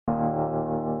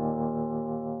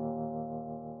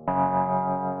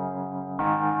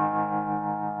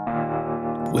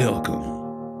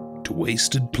Welcome to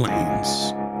Wasted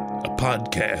Plains, a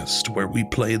podcast where we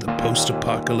play the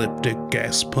post-apocalyptic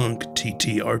gas punk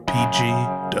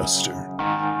TTRPG Duster.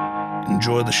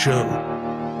 Enjoy the show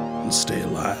and stay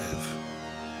alive.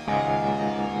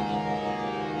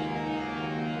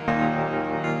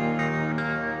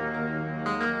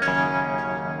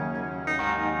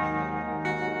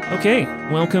 Okay,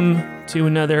 welcome to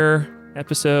another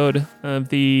episode of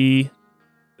the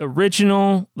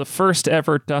first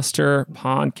ever Duster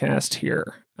podcast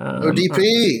here.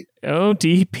 ODP.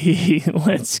 ODP,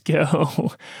 let's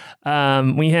go.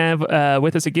 We have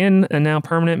with us again a now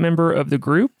permanent member of the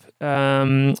group,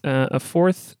 a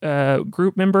fourth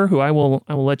group member who I will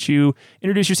let you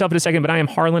introduce yourself in a second, but I am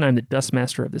Harlan. I'm the Dust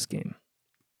Master of this game.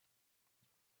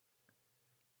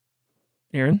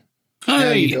 Aaron?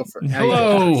 Hi, Yeah,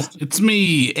 hello, it's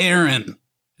me, Aaron,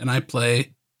 and I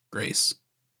play Grace.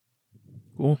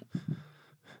 Cool.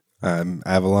 I'm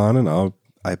Avalon, and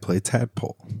I play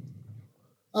Tadpole.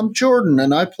 I'm Jordan,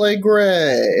 and I play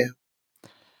Gray.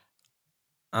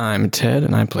 I'm Ted,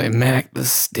 and I play Mac the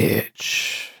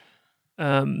Stitch.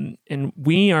 And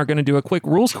we are going to do a quick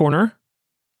rules corner.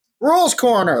 Rules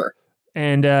Corner.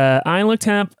 And I looked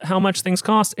up how much things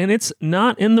cost, and it's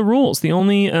not in the rules. The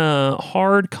only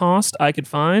hard cost I could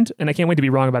find, and I can't wait to be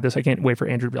wrong about this. I can't wait for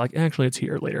Andrew to be like, actually, it's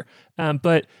here later.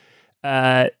 But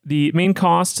the main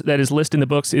cost that is listed in the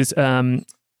books is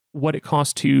what it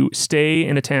costs to stay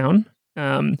in a town,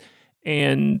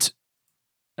 and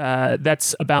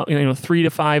that's about 3 to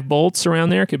 5 bolts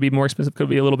around there. Could be more expensive, could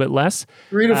be a little bit less.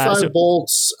 3 to 5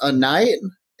 bolts a night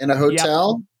in a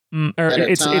hotel. Or at a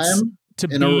it's time to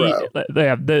in be. a row.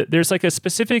 Yeah, there's like a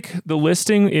specific. The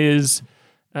listing is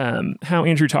how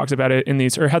Andrew talks about it in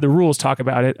these, or how the rules talk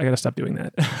about it. I gotta stop doing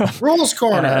that. Rules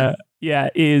Corner.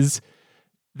 Is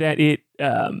that it?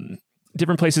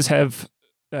 Different places have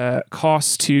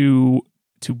costs to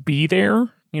be there.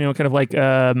 Kind of like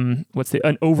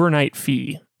an overnight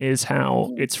fee is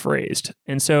how it's phrased.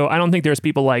 And so I don't think there's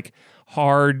people like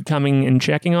hard coming and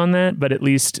checking on that, but at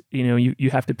least you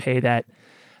have to pay that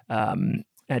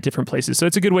at different places. So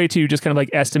it's a good way to just kind of like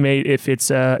estimate if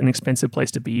it's an expensive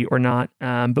place to be or not.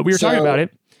 But we were talking about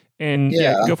it, and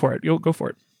go for it. You'll go for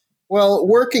it. Well,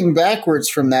 working backwards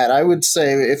from that, I would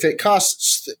say if it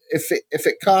costs,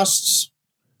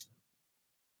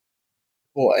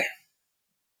 boy.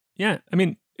 Yeah, I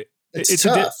mean, It's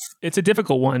tough. It's a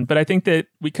difficult one, but I think that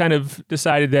we kind of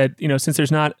decided that, since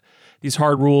there's not these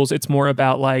hard rules, it's more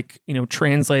about like,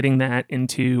 translating that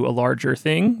into a larger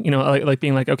thing, like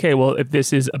being like, okay, well, if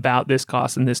this is about this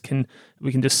cost and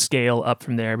we can just scale up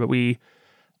from there. But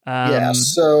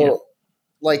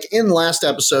like in last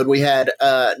episode, we had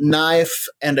a knife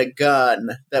and a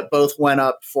gun that both went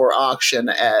up for auction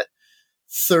at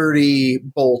 30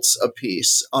 bolts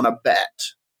apiece on a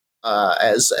bet.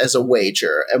 As a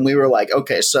wager. And we were like,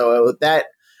 okay, so that,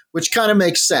 which kind of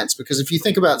makes sense, because if you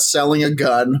think about selling a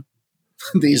gun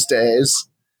these days,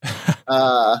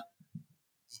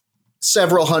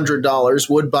 several $100s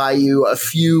would buy you a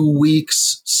few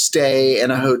weeks stay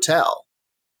in a hotel.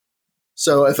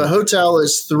 So if a hotel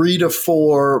is 3 to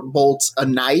 4 bolts a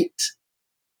night,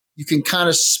 you can kind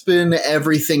of spin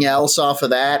everything else off of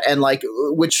that. And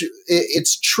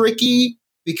it's tricky,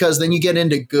 because then you get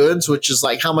into goods, which is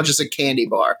like, how much is a candy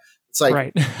bar? It's like,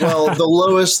 right. Well, the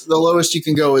lowest you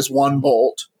can go is 1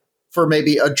 bolt for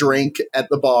maybe a drink at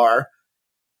the bar.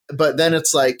 But then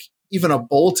it's like, even a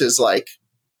bolt is like,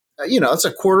 it's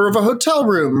a quarter of a hotel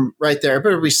room right there. But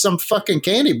it'll be some fucking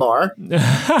candy bar.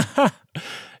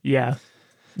 Yeah.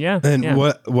 Yeah. And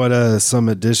what some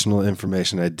additional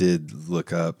information I did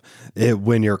look up,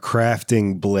 when you're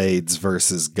crafting blades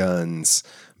versus guns,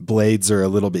 blades are a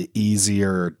little bit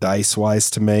easier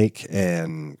dice-wise to make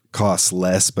and cost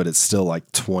less, but it's still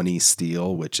like 20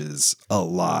 steel, which is a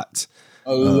lot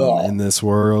in this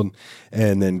world.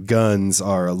 And then guns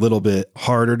are a little bit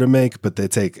harder to make, but they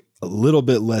take a little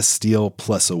bit less steel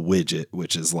plus a widget,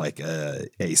 which is like a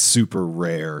super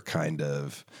rare kind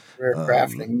of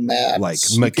crafting mats, like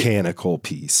mechanical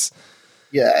piece.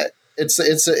 Yeah. It's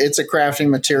a crafting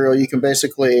material. You can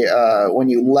basically, when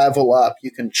you level up,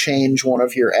 you can change one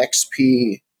of your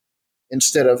XP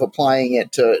instead of applying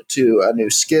it to a new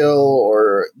skill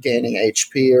or gaining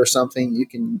HP or something. You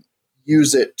can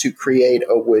use it to create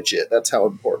a widget. That's how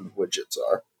important widgets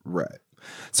are. Right.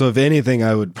 So if anything,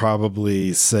 I would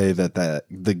probably say that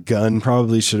the gun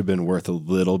probably should have been worth a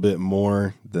little bit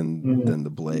more than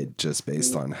the blade, just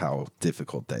based on how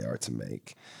difficult they are to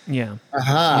make. Yeah.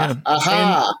 Aha. Yeah.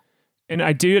 Aha. And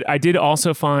I did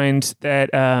also find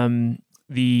that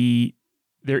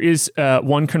there is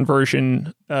one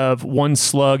conversion of 1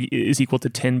 slug is equal to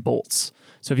 10 bolts.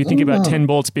 So if you think about 10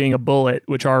 bolts being a bullet,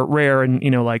 which are rare and,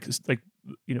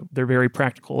 they're very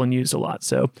practical and used a lot.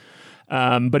 So,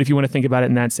 but if you want to think about it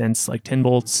in that sense, like 10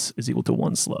 bolts is equal to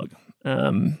 1 slug.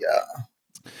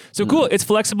 So cool. It's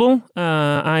flexible.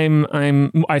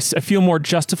 I feel more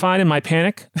justified in my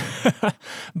panic,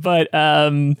 but,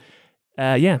 we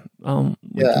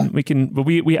can, but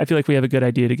I feel like we have a good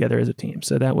idea together as a team.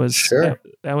 So that was,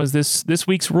 that was this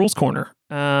week's Rules Corner.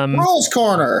 Rules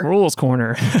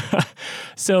Corner.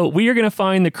 So we are going to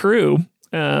find the crew,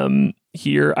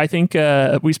 here. I think,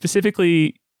 we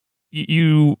specifically,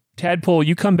 you Tadpole,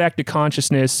 you come back to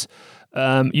consciousness.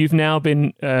 You've now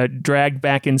been dragged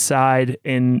back inside,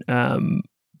 and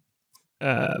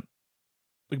you're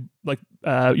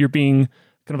being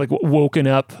kind of like woken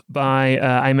up by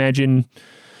I imagine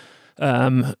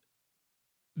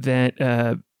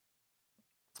that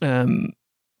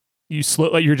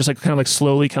you're just like kind of like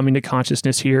slowly coming to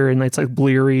consciousness here, and it's like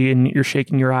bleary, and you're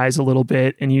shaking your eyes a little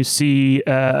bit, and you see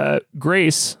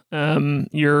Grace.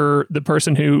 You're the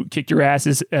person who kicked your ass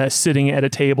is sitting at a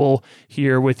table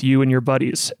here with you and your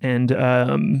buddies, and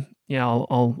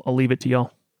I'll leave it to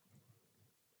y'all.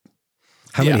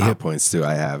 How many hit points do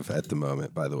I have at the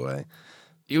moment, by the way?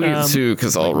 You get 2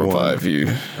 because I'll revive you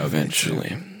eventually.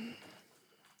 eventually.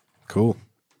 Cool.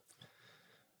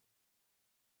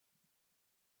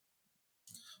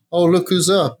 Oh, look who's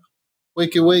up.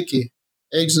 Wakey.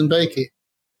 Eggs and bacon.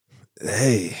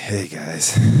 Hey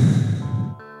guys.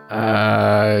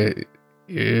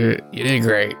 You did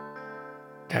great,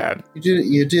 Dad.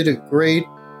 You did a great.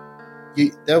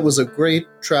 That was a great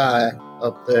try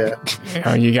up there.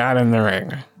 You got in the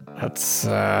ring. That's.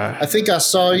 I think I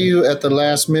saw you at the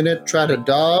last minute try to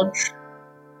dodge,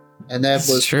 and that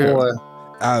was true. Boy.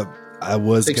 I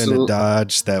was gonna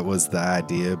dodge. That was the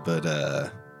idea,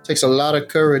 but takes a lot of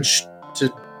courage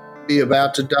to be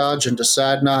about to dodge and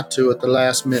decide not to at the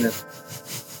last minute.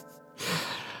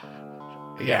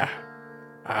 Yeah.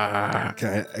 I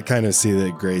kind of see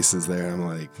that Grace is there. I'm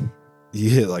like, you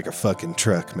hit like a fucking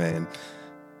truck, man.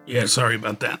 Yeah, sorry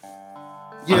about that.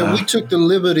 Yeah, we took the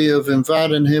liberty of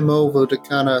inviting him over to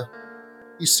kind of.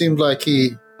 He seemed like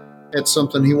he had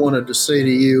something he wanted to say to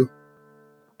you.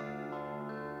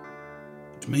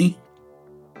 To me?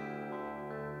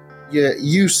 Yeah,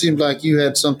 you seemed like you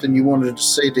had something you wanted to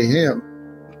say to him.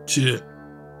 To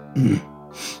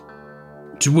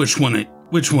which one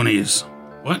is?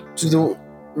 What?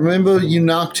 Remember you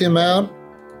knocked him out?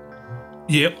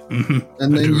 Yep. Mm-hmm.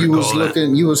 And then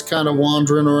you was kind of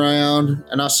wandering around,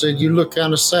 and I said, you look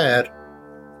kind of sad.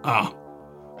 Oh.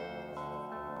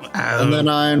 And then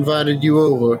I invited you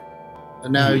over,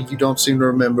 and now you don't seem to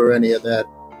remember any of that.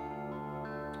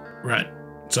 Right.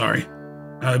 Sorry.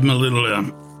 I'm a little,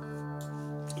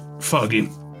 foggy,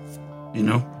 you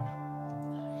know?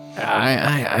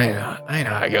 I know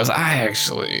how it goes. I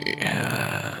actually,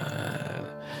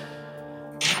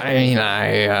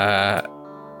 I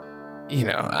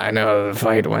know the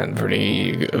fight went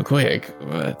pretty quick,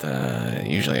 but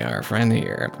usually our friend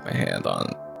here, I put my hand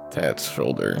on Ted's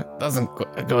shoulder, doesn't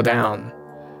go down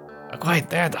quite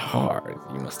that hard.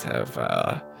 You must have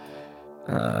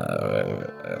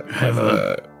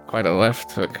quite a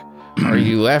left hook. Are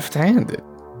you left-handed?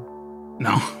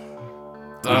 No.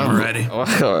 I'm ready.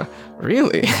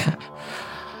 Really?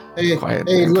 Hey, quite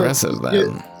look, impressive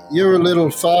then. You're a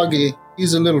little foggy.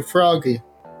 He's a little froggy.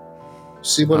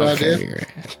 See what I did?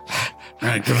 Great.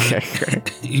 Right,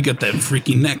 great. You got that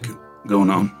freaky neck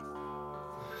going on.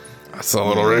 That's a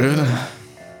little rude.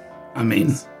 I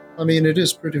mean, it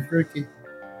is pretty freaky.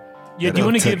 Yeah, do you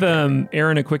want to give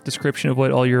Aaron a quick description of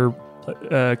what all your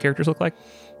characters look like?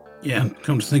 Yeah,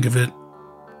 come to think of it,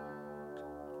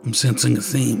 I'm sensing a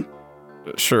theme.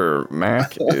 Sure,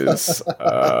 Mac is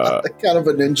kind of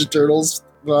a Ninja Turtles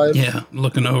vibe. Yeah,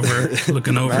 looking over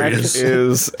Mac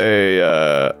is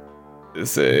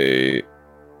a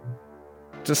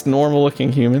just normal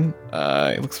looking human.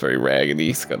 He looks very raggedy.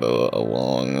 He's got a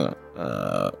long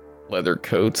leather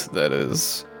coat that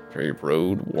is very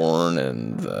road worn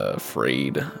and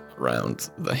frayed around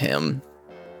the hem.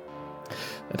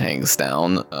 It hangs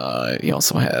down. He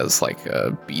also has like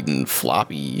a beaten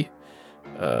floppy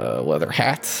leather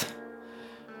hat,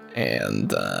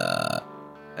 and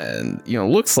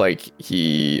looks like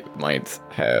he might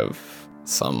have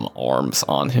some arms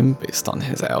on him based on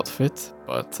his outfit,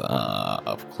 but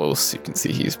up close you can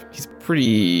see he's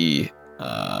pretty.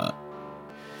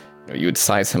 You would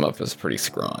size him up as pretty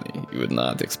scrawny. You would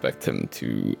not expect him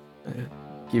to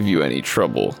give you any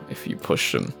trouble if you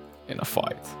push him in a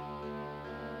fight.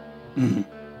 Mm-hmm.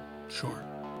 Sure.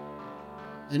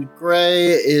 And Gray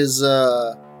is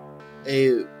a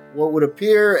what would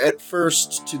appear at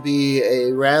first to be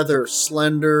a rather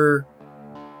slender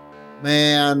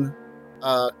man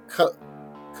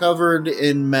covered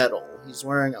in metal. He's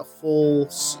wearing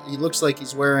he looks like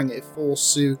he's wearing a full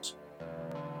suit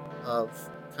of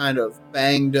kind of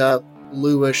banged up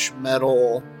bluish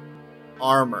metal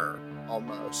armor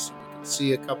almost. You can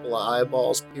see a couple of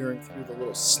eyeballs peering through the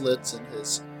little slits in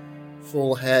his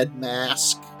full head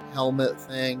mask helmet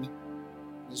thing.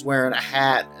 He's wearing a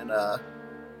hat and a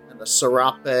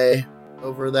serape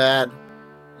over that.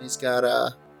 He's got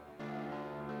a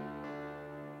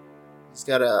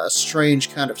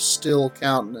strange kind of still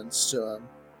countenance to him.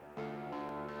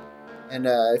 And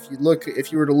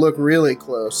if you were to look really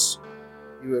close,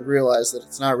 you would realize that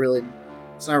it's not really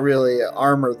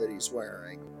armor that he's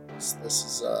wearing.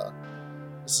 This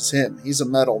is him. He's a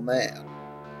metal man.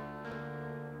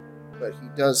 But he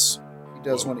does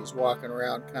when he's walking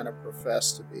around kind of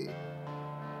profess to be,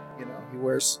 he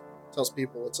tells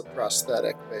people it's a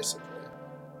prosthetic basically.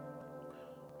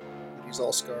 But he's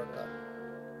all scarred up.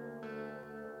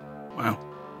 Wow.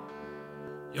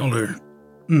 Y'all are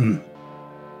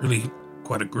really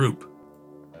quite a group.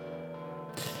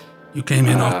 You came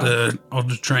in off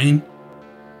the train?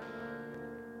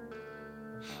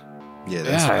 Yeah,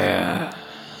 that's right. Yeah.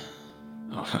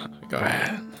 Oh, go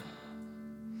ahead.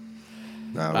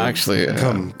 No, we Actually,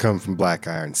 come from Black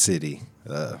Iron City.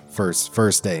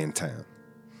 First day in town.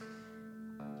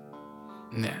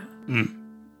 Yeah.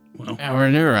 Well, Yeah, we're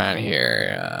new around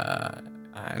here.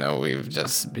 I know we've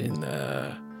just been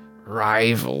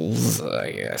rivals,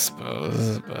 I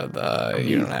suppose, but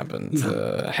you don't happen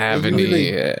to have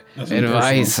any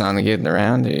advice on getting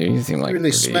around here. You seem like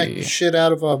really smacked the shit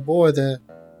out of our boy there.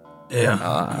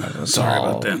 yeah. Sorry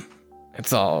about that.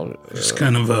 It's all It's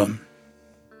kind of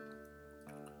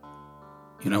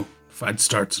fight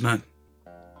starts tonight.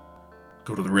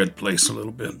 Go to the red place a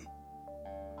little bit.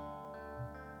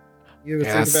 You ever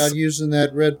think about using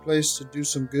that red place to do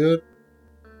some good?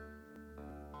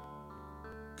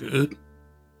 Good.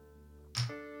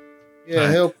 Yeah,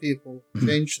 Like- help people.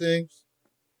 Change things.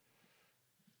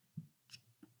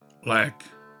 Like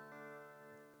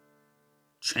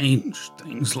change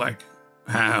things like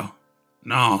how?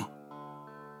 No.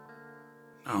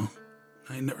 I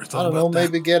ain't never I thought don't know, about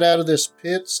that. maybe get out of this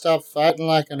pit, stop fighting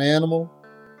like an animal,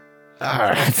 all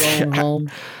right. going home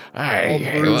All all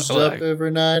right. bruised Look, up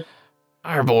every night.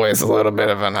 our boy's a little bit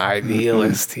of an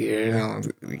idealist here.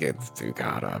 Don't get too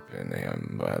caught up in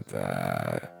him, but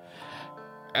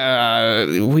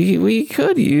we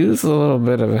could use a little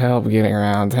bit of help getting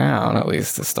around town, at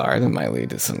least to start. It might lead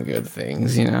to some good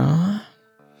things, You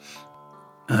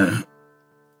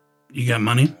got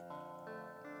money?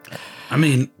 I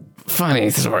mean, Funny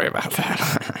story about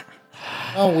that.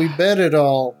 Oh, we bet it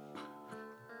all.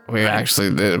 We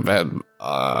actually did bet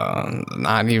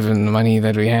not even the money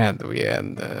that we had. We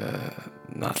had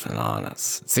nothing on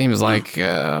us. It seems like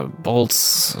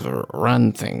Bolts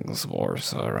run things more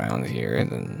so around here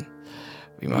than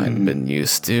we might have been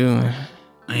used to.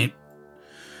 I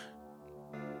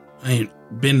ain't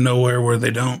been nowhere where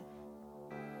they don't.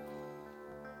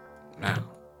 No.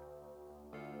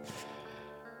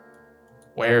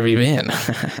 Where have you been?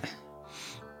 I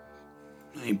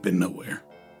ain't been nowhere.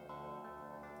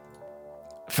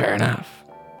 Fair enough.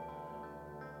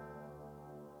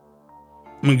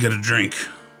 I'm gonna get a drink.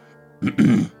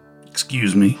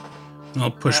 Excuse me.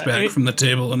 I'll push back from the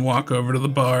table and walk over to the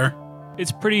bar.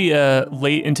 It's pretty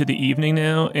late into the evening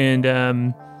now, and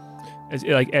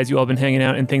as you all been hanging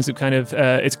out, and things have kind of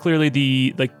it's clearly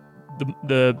the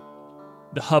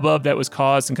hubbub that was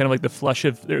caused and kind of like the flush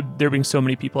of there being so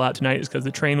many people out tonight is because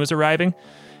the train was arriving,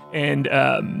 and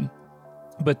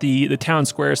but the town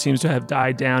square seems to have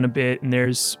died down a bit, and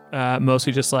there's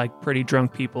mostly just like pretty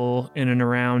drunk people in and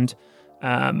around,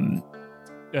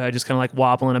 just kind of like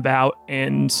wobbling about,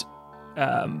 and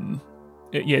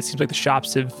it seems like the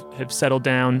shops have settled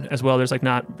down as well. There's like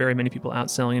not very many people out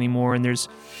selling anymore, and there's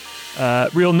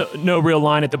no real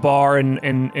line at the bar,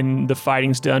 and the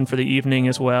fighting's done for the evening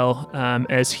as well.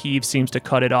 As Heave seems to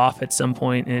cut it off at some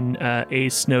point, and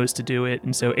Ace knows to do it,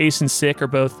 and so Ace and Sick are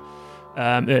both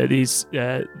this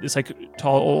like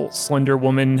tall, slender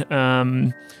woman.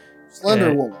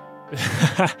 Slender woman.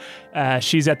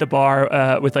 She's at the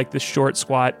bar with like the short,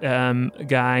 squat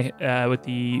guy with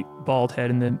the bald head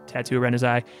and the tattoo around his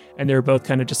eye, and they're both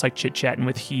kind of just like chit-chatting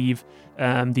with Heave,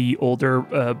 the older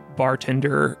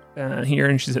bartender here,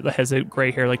 and she has a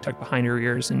gray hair like tucked behind her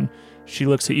ears, and she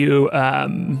looks at you,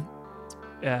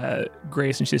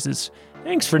 Grace, and she says,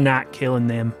 "Thanks for not killing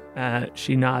them."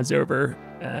 She nods over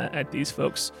at these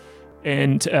folks,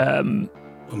 and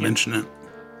We'll mention it.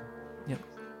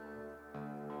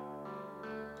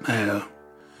 I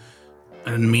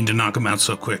didn't mean to knock him out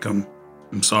so quick. I'm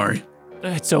sorry.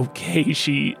 It's okay,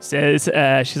 she says.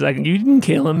 She's like, you didn't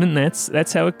kill him, and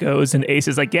that's how it goes. And Ace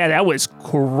is like, yeah, that was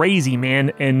crazy,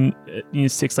 man. And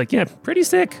Sick's like, yeah, pretty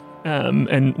sick.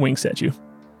 And winks at you.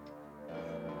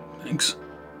 Thanks.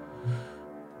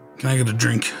 Can I get a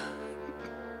drink?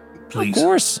 Please. Of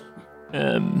course.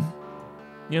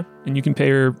 Yeah, and you can pay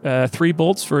her 3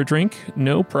 bolts for a drink,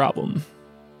 no problem.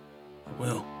 I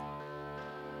will.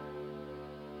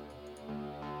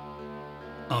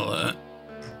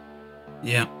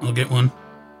 I'll get one.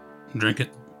 Drink it.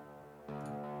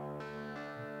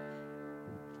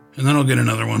 And then I'll get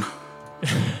another one.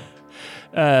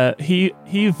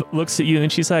 Heave looks at you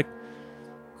and she's like,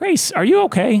 Grace, are you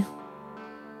okay?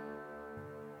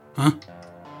 Huh?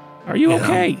 Are you Yeah,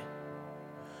 okay?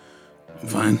 I'm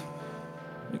fine.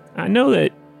 I know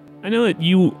that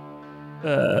you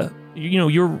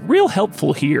you're real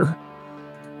helpful here.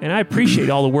 And I appreciate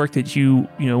all the work that you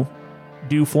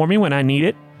do for me when I need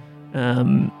it.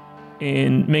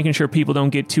 And making sure people don't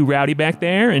get too rowdy back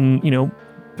there and,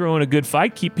 throwing a good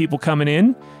fight, keep people coming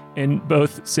in. And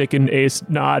both Sick and Ace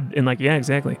nod and like, yeah,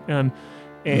 exactly.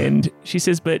 And she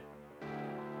says, but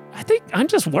I think I'm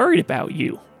just worried about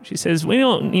you. She says, we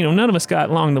don't, none of us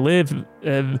got long to live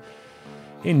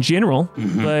in general,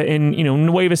 but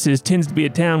Nuevas tends to be a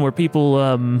town where people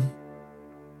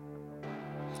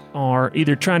are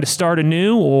either trying to start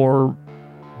anew or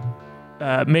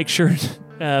make sure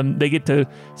they get to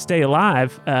stay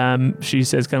alive. She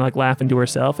says, kind of like laughing to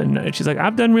herself, and she's like,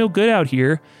 I've done real good out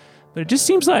here, but it just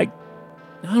seems like,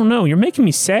 I don't know, you're making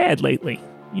me sad lately.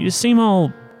 You just seem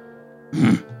all,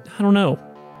 I don't know.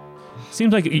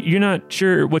 Seems like you're not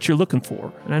sure what you're looking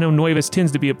for. And I know Nuevas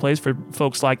tends to be a place for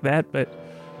folks like that, but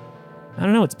I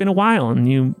don't know, it's been a while,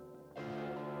 and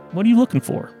what are you looking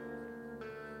for?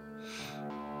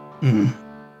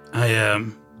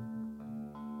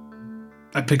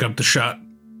 I pick up the shot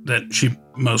that she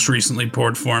most recently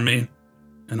poured for me,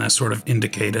 and I sort of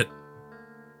indicate it.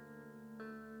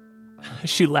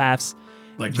 She laughs.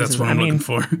 Like, She that's says, what I'm looking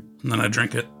for. And then I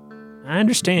drink it. I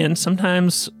understand.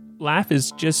 Sometimes life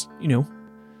is just,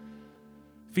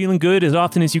 feeling good as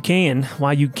often as you can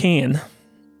while you can.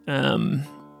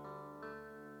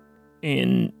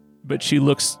 But she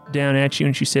looks down at you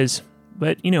and she says,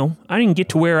 but, I didn't get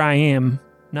to where I am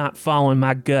not following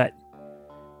my gut.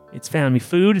 It's found me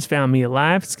food. It's found me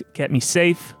alive. It's kept me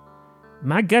safe.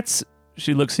 My guts,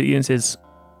 she looks at you and says,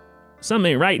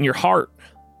 something ain't right in your heart.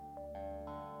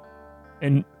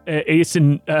 And Ace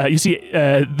and you see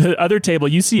the other table,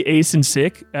 you see Ace and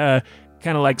Sick kind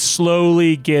of like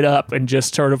slowly get up and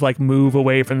just sort of like move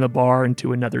away from the bar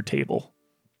into another table.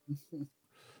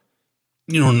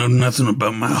 You don't know nothing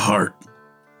about my heart.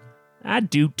 I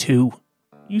do too.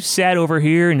 You sat over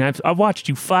here and I've watched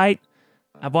you fight.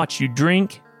 I've watched you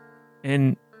drink.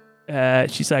 And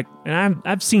she's like, and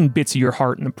I've seen bits of your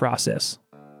heart in the process.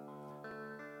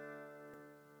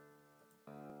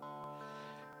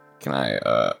 Can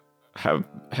I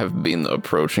have been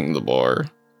approaching the bar?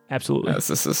 Absolutely.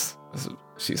 As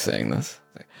she's saying this.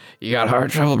 You got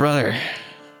heart trouble, brother?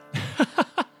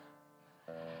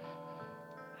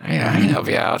 I can help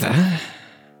you out. Huh?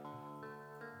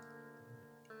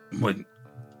 What?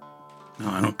 No,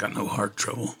 I don't got no heart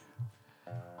trouble.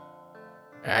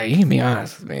 You can be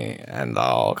honest with me, and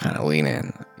I'll kind of lean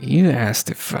in. You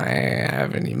asked if I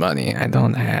have any money. I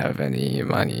don't have any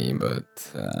money,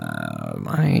 but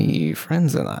my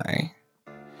friends and I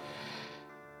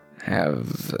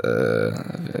have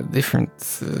different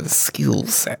skill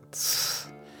sets.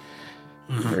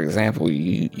 For example,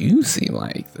 you seem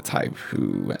like the type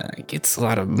who gets a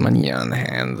lot of money on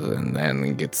hand and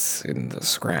then gets into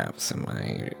scraps. Am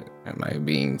I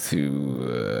being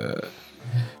too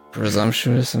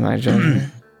presumptuous in my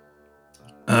judgment?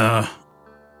 I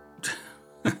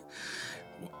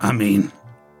mean,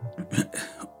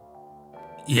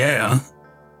 yeah.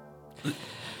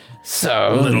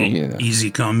 So, A little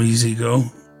easy come, easy go.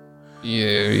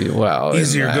 Yeah, well,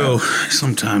 Easier go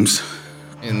sometimes.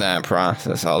 In that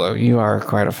process, although you are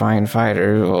quite a fine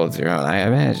fighter who holds your own, I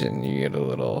imagine you get a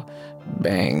little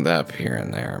banged up here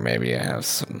and there. Maybe you have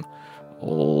some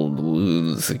old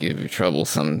wounds that give you trouble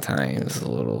sometimes, a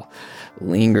little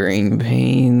lingering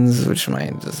pains, which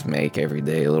might just make every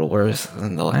day a little worse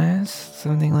than the last,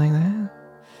 something like that.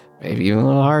 Maybe even a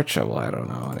little heart trouble, I don't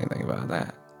know anything about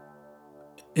that.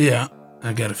 Yeah,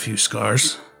 I got a few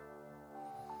scars.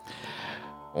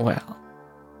 Well,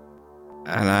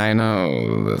 and I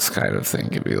know this kind of thing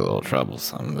can be a little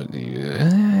troublesome, but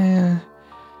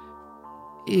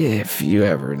if you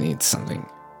ever need something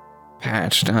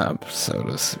patched up, so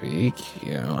to speak,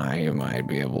 I might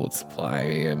be able to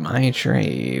supply my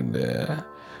trade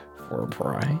for a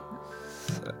price.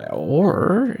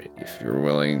 Or if you're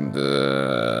willing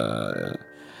to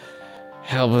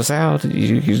help us out,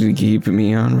 you can keep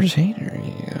me on retainer,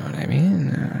 you know what I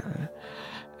mean?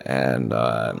 And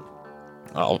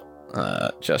I'll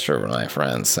gesture over to my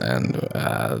friends, and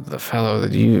the fellow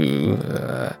that you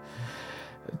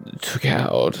took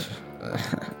out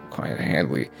quite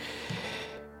handily,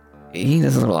 he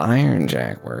does a little iron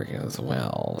jack work as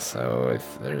well. So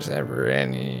if there's ever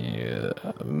any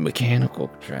mechanical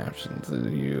contraptions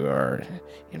that you are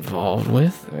involved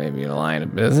with, maybe in a line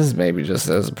of business, maybe just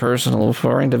as a personal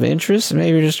point of interest,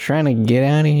 maybe you're just trying to get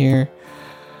out of here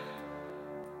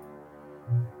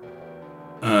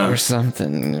or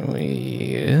something,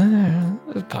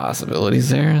 there's possibilities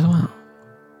there as well.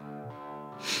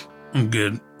 I'm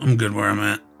good where I'm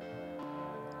at.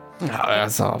 Oh,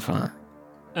 that's all fine.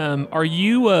 Are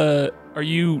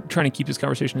you trying to keep this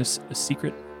conversation a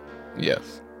secret?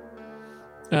 Yes.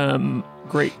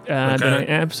 Great. Okay.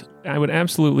 Then I would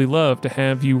absolutely love to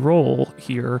have you roll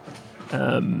here,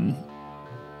 to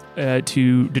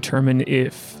determine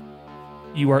if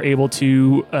you are able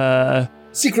to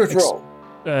Secret roll.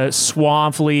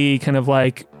 suavely kind of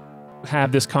like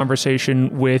have this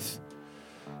conversation with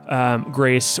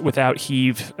Grace without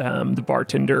Heave, the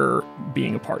bartender,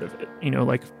 being a part of it.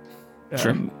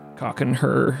 Sure. Cocking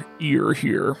her ear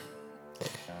here.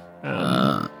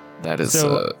 That is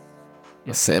so-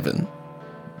 a 7.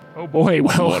 Oh boy,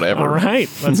 well, Whatever. all right,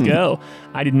 let's go.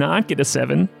 I did not get a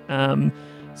 7.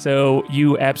 So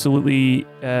you absolutely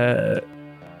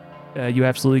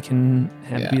can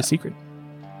have it be a secret.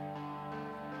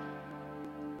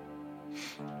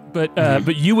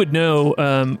 But you would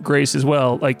know, Grace, as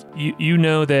well. Like you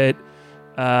know that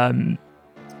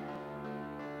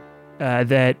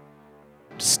that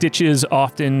stitches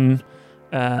often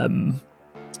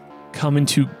come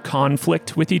into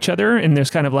conflict with each other, and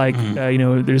there's kind of like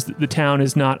there's the town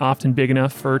is not often big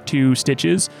enough for 2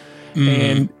 stitches,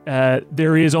 and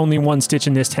there is only one stitch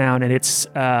in this town, and it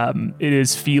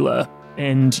is Fila,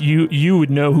 and you would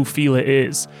know who Fila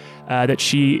is. That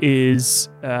she is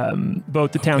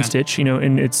both the town stitch,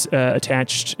 and it's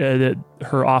attached.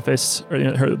 Her office, or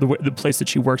the place that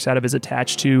she works out of, is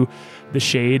attached to the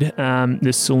Shade,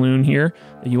 this saloon here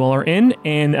that you all are in,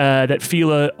 and that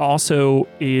Fila also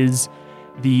is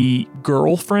the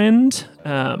girlfriend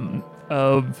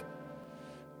of.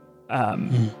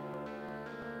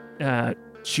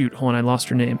 Shoot, hold on, I lost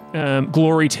her name.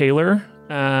 Glory Taylor.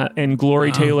 And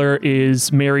Glory Taylor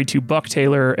is married to Buck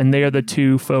Taylor, and they are the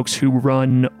 2 folks who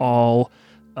run all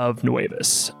of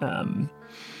Nuevas.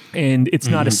 And it's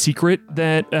not a secret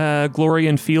that Glory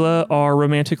and Fila are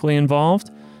romantically involved.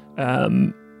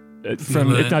 It's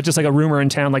not just like a rumor in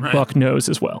town, like Buck knows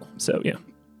as well. So yeah.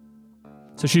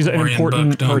 So she's an Glory important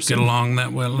and Buck don't person. get along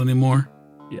that well anymore.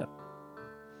 Yeah.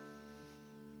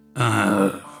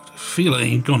 Fila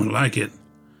ain't gonna like it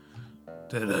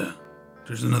that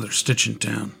there's another stitch in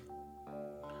town.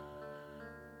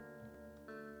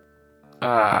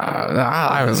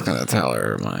 I was gonna tell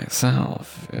her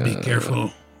myself. Be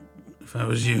careful if I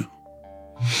was you.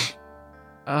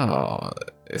 Oh,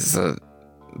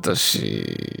 does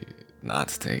she not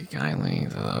take kindly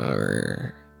to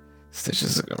her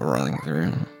stitches running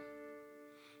through?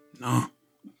 No,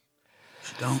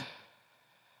 she don't.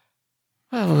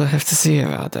 Well, we'll have to see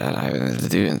about that. I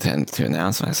do intend to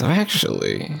announce myself.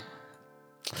 Actually,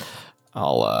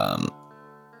 I'll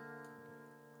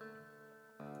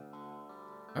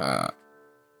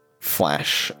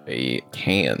flash a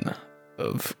can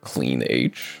of Clean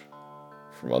H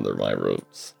from under my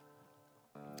robes.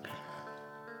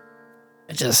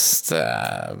 Just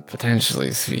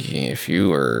potentially speaking, if you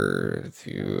were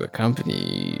to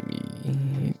accompany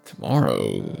me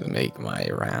tomorrow to make my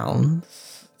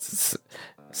rounds,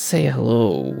 say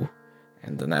hello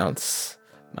and announce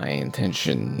my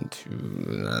intention to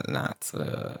not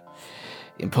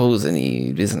impose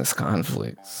any business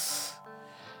conflicts.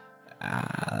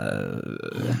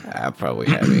 Probably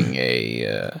having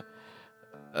a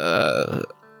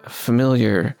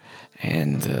familiar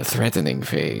and threatening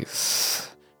face.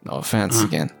 No offense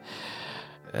again.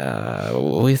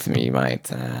 With me might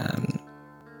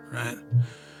Right.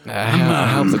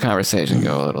 help the conversation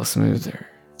go a little smoother.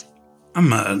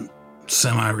 I'm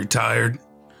semi-retired.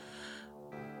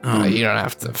 You don't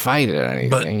have to fight it or anything.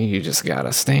 but- You just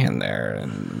gotta stand there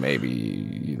and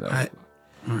maybe, All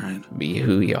right. be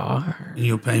who you are.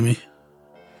 You'll pay me.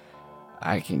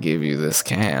 I can give you this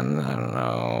can. I don't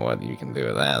know what you can do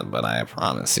with that, but I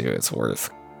promise you it's worth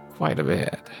quite a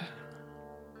bit.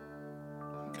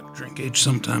 Got a drink H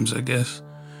sometimes, I guess.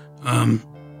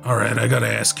 All right, I gotta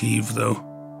ask Heave, though.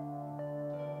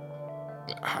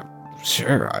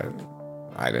 Sure,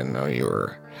 I didn't know you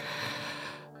were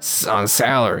on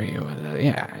salary. But,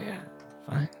 yeah,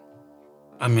 fine.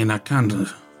 I mean, I kind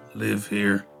of live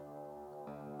here.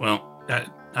 Well,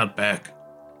 out back.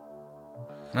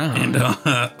 Oh. And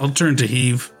I'll turn to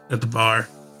Heave at the bar.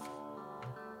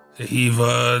 Say, Heave,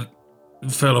 the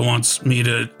fellow wants me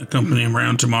to accompany him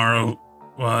around tomorrow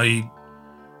while he,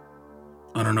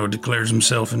 I don't know, declares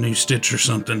himself a new Stitch or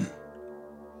something.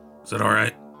 Is that all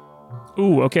right?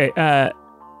 Ooh, okay.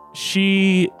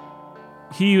 Heave,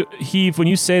 when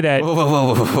you say that,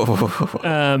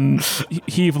 Whoa.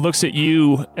 Heave looks at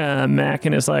you, Mac,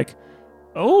 and is like,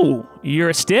 "Oh, you're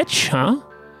a Stitch, huh?"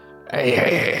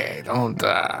 Hey, don't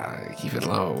keep it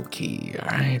low key, all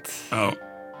right? Oh,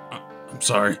 I'm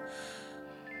sorry.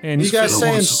 And You guys fellow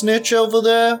saying wants- snitch over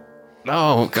there?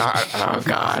 Oh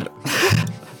God.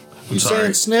 You sorry.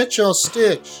 saying snitch or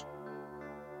stitch?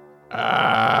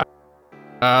 The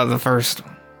first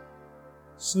one.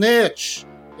 Snitch.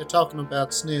 You're talking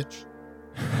about snitch.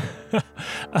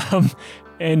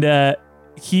 and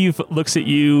Heave looks at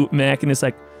you, Mac, and is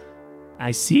like,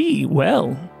 "I see.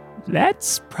 Well,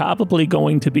 that's probably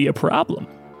going to be a problem."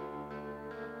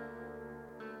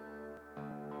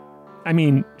 I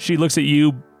mean, she looks at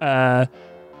you,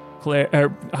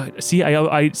 Claire. See,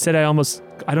 I said I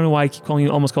don't know why I keep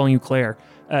almost calling you Claire.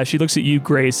 She looks at you,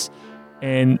 Grace,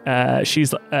 and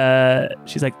she's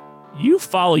like, "You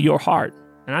follow your heart."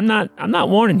 And I'm not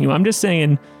warning you. I'm just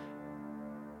saying,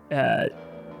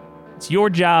 it's your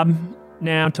job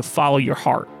now to follow your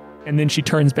heart. And then she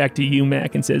turns back to you,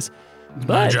 Mac, and says, My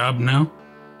 "But job now?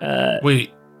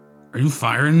 Wait, are you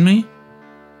firing me?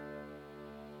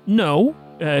 no,"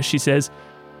 she says,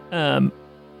 because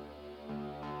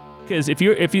if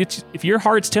your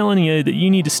heart's telling you that you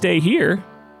need to stay here,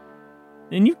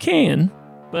 then you can.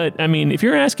 But I mean, if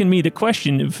you're asking me the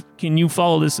question of can you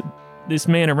follow this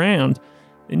man around,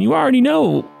 then you already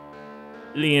know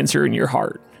the answer in your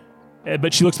heart.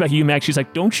 But she looks back at you, Max. She's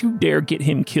like, "Don't you dare get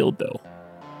him killed, though.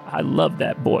 I love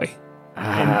that boy."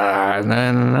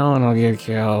 No one will get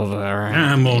killed. Right?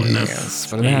 I'm old enough. Yes,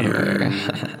 but anyway.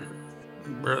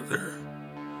 Brother,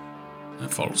 I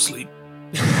fall asleep.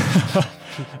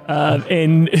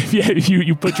 And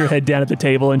you put your head down at the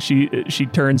table, and she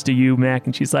turns to you, Mac,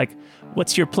 and she's like,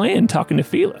 "What's your plan talking to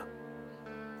Fila?"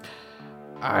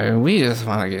 We just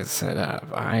want to get set up.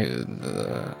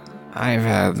 I've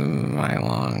had my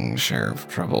long share of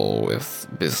trouble with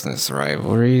business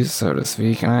rivalries, so to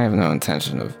speak, and I have no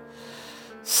intention of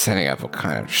setting up a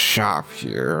kind of shop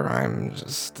here. I'm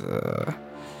just, what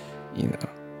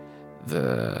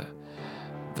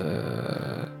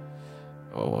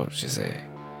would you say?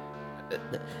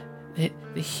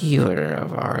 The healer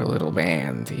of our little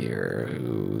band here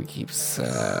who keeps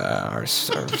our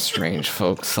strange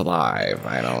folks alive.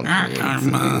 I don't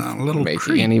I'm a little make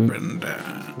creep, any. and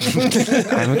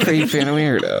I'm a creep and a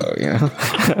weirdo, you know.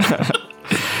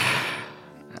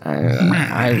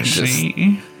 I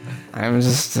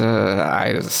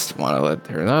just want to let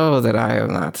her know that I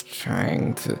am not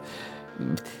trying to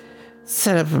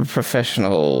set up a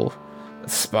professional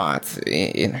spot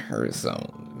in her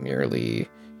zone. Merely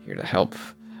here to help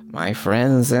my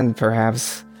friends and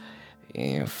perhaps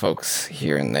folks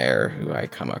here and there who I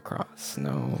come across.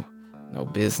 No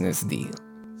business deals.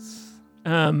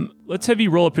 Let's have you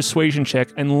roll a persuasion check,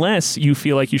 unless you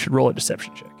feel like you should roll a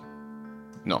deception check.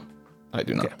 No, I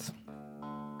do not.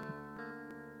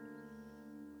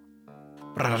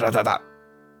 Okay.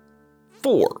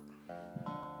 4.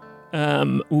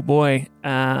 Oh boy.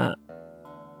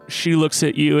 She looks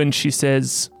at you and she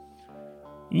says,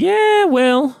 "Yeah,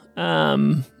 well,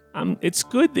 it's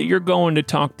good that you're going to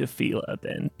talk to Fila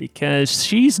then, because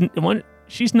she's not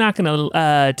going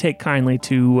to take kindly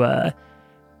to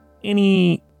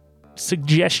any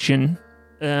suggestion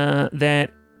that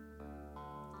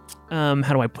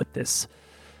how do I put this?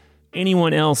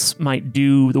 Anyone else might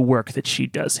do the work that she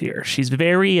does here. She's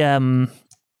very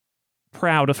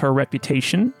proud of her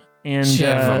reputation, and She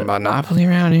have a monopoly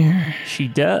around here. she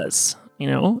does,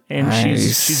 and I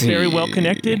she's very well see.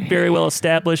 connected, very well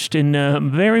established, and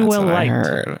very That's well what I liked.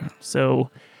 heard.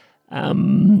 So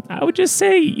I would just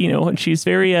say, and she's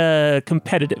very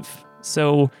competitive.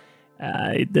 So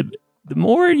the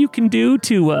more you can do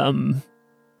to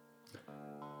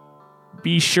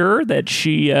be sure that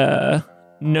she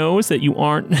knows that you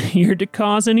aren't here to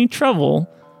cause any trouble.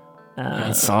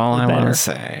 That's all the I want better. to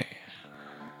say.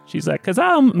 She's like, because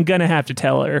I'm going to have to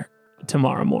tell her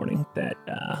tomorrow morning that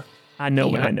I know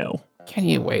what Yeah. I know. Can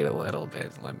you wait a little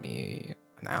bit? Let me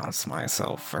announce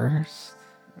myself first.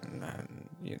 And then,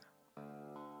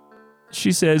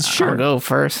 She says, "Sure." I'll go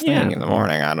first thing Yeah. in the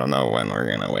morning. I don't know when we're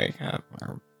going to wake up.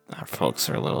 Our folks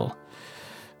are a little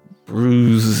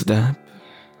bruised up.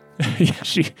 Yeah,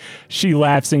 she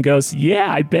laughs and goes,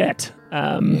 "Yeah, I bet."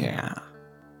 Yeah.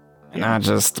 And not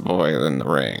just the boy in the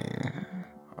ring.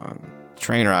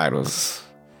 Train ride was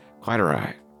quite a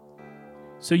ride.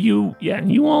 So you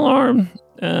all are.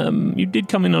 You did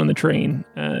come in on the train.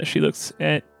 She looks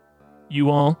at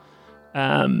you all,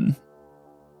 and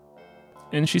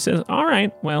she says, "All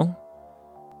right, well,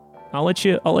 I'll let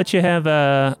you have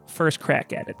a first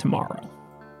crack at it tomorrow."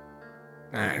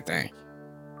 All right, thank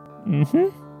you. Mm-hmm.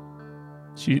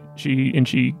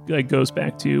 She like goes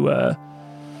back to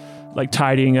like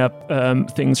tidying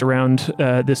up things around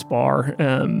this bar.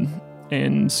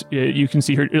 And you can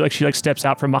see her, like, she like steps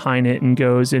out from behind it and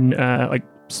goes and like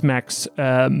smacks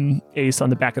Ace on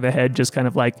the back of the head, just kind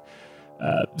of like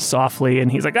softly.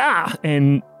 And he's like, "Ah!"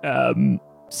 And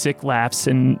Sick laughs,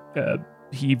 and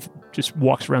he just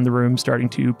walks around the room starting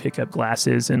to pick up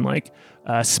glasses and like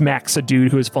smacks a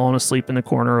dude who has fallen asleep in the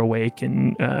corner awake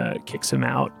and kicks him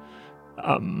out.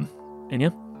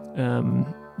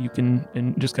 You can,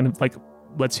 and just kind of like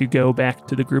lets you go back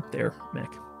to the group there, Mac.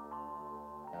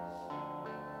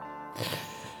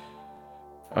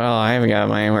 Well, I haven't got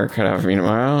my work cut out for me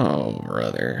tomorrow,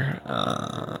 brother.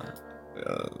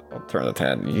 I'll turn the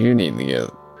 10. You need to get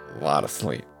a lot of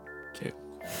sleep, kid.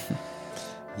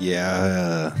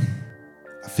 Yeah,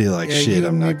 I feel like shit.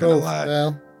 I'm not gonna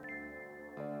lie.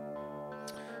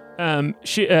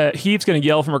 Heave's gonna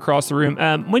yell from across the room.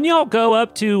 When y'all go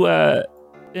up to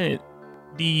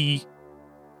the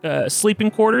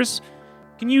sleeping quarters,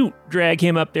 can you drag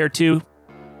him up there too?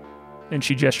 And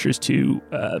she gestures to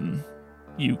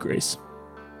you, Grace.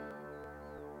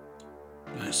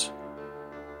 Nice.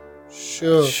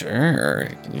 Sure. Sure.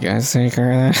 Can you guys take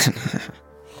care of that?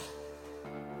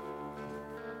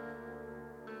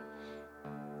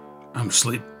 I'm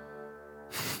asleep.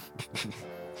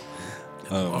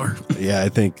 Yeah, I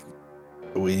think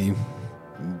we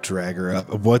drag her up.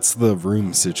 What's the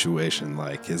room situation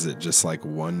like? Is it just like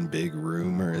one big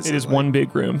room, or is it? It is like... one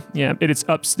big room. Yeah, it is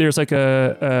up. There's like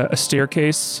a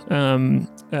staircase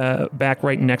back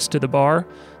right next to the bar.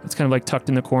 It's kind of like tucked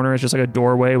in the corner. It's just like a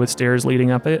doorway with stairs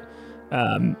leading up it.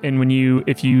 And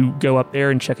if you go up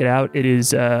there and check it out, it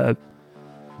is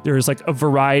there's like a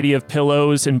variety of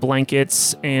pillows and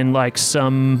blankets and like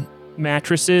some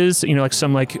mattresses, like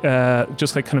some like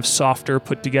just like kind of softer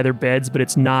put together beds, but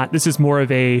it's not, this is more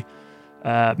of a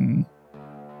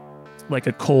like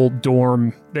a cold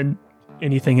dorm than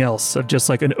anything else, of just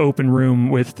like an open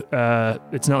room with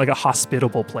it's not like a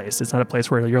hospitable place. It's not a place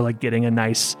where you're like getting a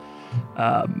nice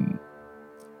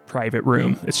private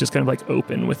room. It's just kind of like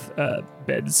open with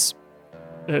beds,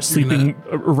 sleeping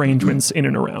arrangements in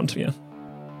and around. Yeah.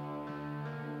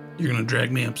 You're gonna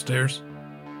drag me upstairs?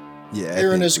 Yeah.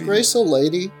 Aaron, is Grace a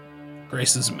lady?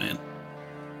 Grace is a man.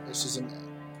 This is a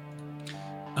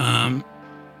man.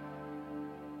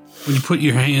 When you put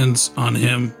your hands on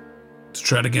him to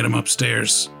try to get him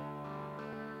upstairs,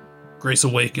 Grace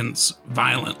awakens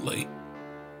violently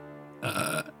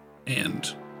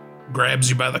and grabs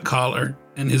you by the collar,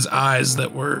 and his eyes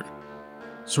that were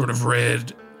sort of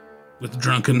red with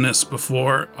drunkenness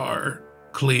before are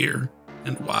clear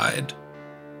and wide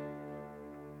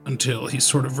until he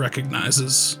sort of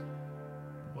recognizes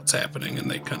what's happening, and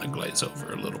they kind of glaze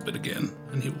over a little bit again,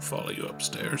 and he will follow you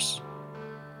upstairs.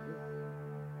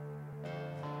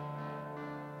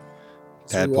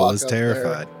 So we Tadpole walk is up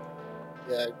terrified.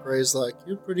 there. Yeah, Gray's like,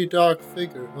 "You're a pretty dark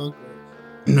figure, huh,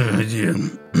 Grace?" Yeah.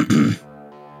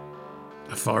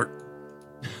 I fart.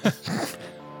 But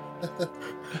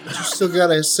you still got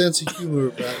a sense of humor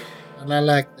about it, and I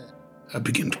like that. I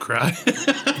begin to cry. But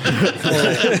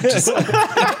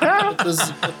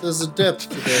there's a depth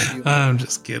to that humor. I'm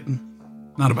just kidding.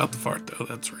 Not about the fart, though.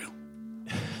 That's real.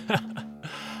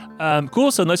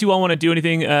 Cool. So unless you all want to do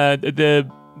anything, the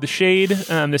Shade,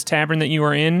 this tavern that you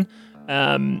are in,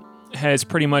 has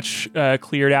pretty much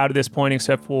cleared out at this point,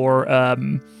 except for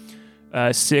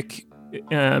Sick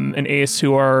and Ace,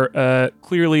 who are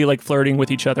clearly like flirting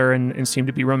with each other and seem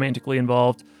to be romantically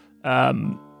involved.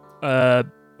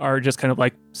 Are just kind of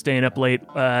like staying up late,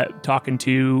 talking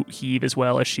to Heave as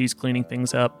well as she's cleaning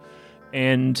things up.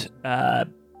 And yeah,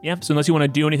 so unless you want to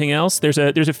do anything else, there's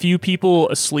a few people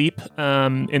asleep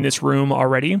in this room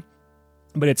already,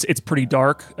 but it's pretty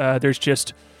dark. There's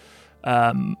just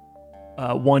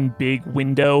one big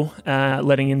window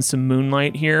letting in some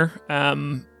moonlight here,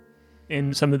 and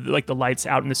some of the lights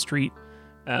out in the street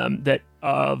that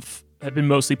have been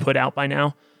mostly put out by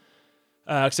now,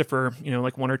 except for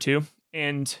like one or two.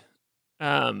 And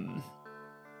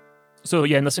So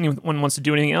yeah, unless anyone wants to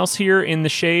do anything else here in the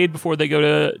shade before they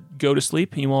go to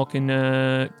sleep, you all can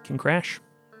crash.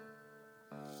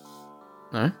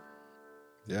 All right.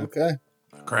 Yeah. Okay.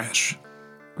 Crash.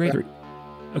 Great.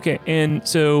 Okay, and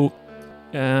so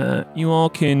you all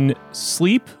can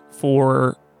sleep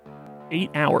for 8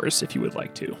 hours if you would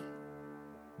like to.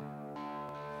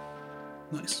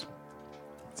 Nice.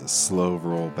 It's a slow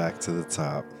roll back to the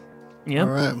top. Yeah. All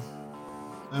right.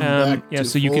 I'm back yeah, to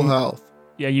so you full can- health.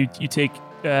 Yeah, you take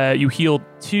you heal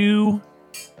 2.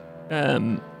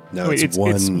 No, Wait, it's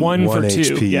it's one for 2,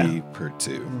 HP yeah. per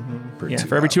 2. Mhm. Per Yeah, 2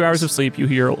 for every 2 hours of sleep, you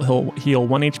he'll heal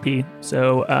 1 HP.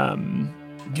 So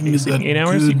Give me sleeping that 8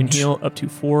 hours, you can good- heal up to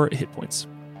 4 hit points.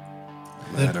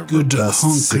 At a That good robust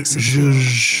hunk 6 of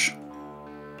zhuzh.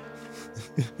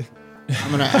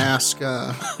 I'm gonna ask.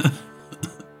 I'm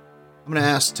gonna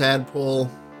ask Tadpole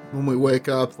when we wake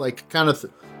up, like kind of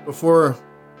before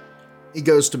he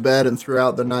goes to bed and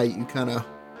throughout the night. You kind of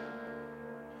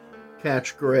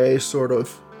catch Gray sort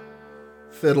of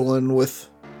fiddling with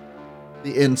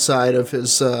the inside of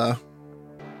his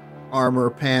armor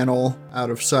panel, out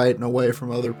of sight and away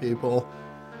from other people.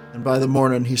 And by the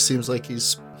morning, he seems like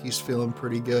he's feeling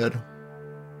pretty good.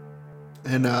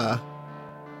 And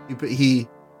he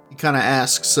kind of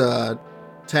asks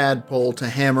Tadpole to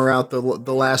hammer out the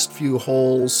last few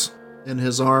holes in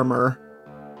his armor.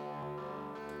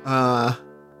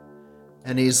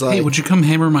 And he's like, Hey, would you come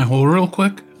hammer my hole real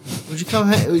quick? "Would you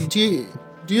come?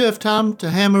 Do you have time to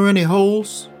hammer any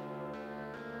holes?"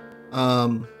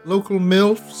 Local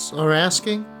MILFs are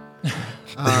asking.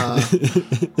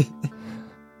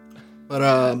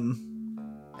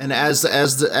 And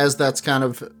as that's kind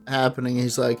of happening,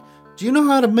 he's like, "Do you know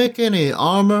how to make any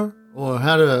armor, or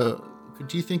how to?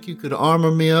 Do you think you could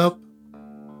armor me up?"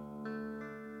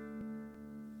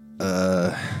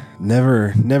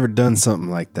 Never done something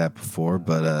like that before,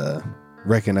 but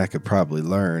reckon I could probably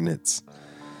learn.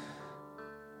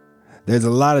 There's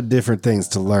a lot of different things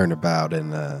to learn about,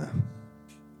 and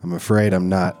I'm afraid I'm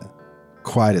not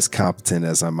quite as competent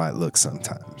as I might look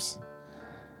sometimes.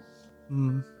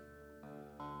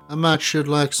 I might should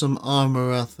like some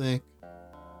armor, I think.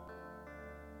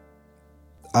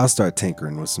 I'll start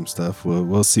tinkering with some stuff.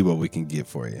 We'll see what we can get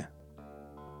for you.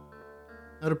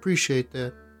 I'd appreciate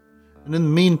that. And in the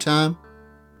meantime,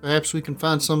 perhaps we can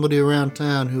find somebody around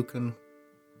town who can,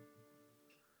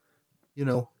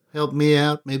 help me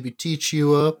out, maybe teach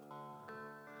you up.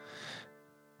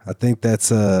 I think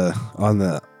that's on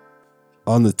the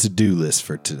to-do list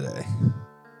for today.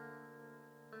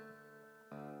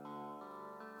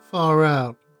 Far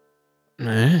out.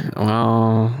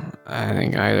 Well, I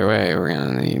think either way, we're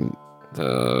gonna need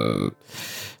to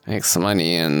make some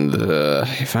money, and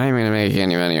if I'm gonna make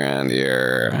any money around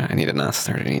here, I need to not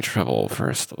start any trouble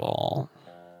first of all.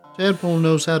 Tadpole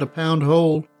knows how to pound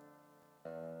hole.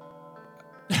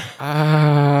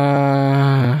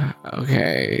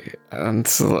 Okay.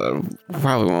 So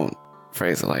probably won't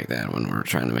phrase it like that when we're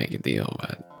trying to make a deal,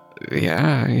 but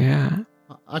yeah.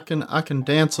 I can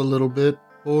dance a little bit,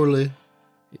 poorly.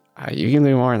 You can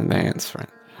do more than dance, friend.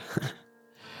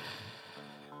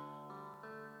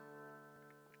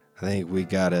 I think we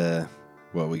gotta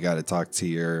talk to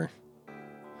your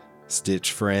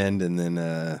Stitch friend, and then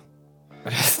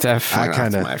Definitely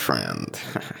not my friend.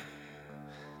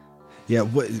 yeah.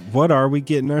 What are we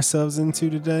getting ourselves into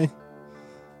today?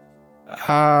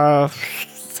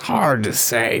 It's hard to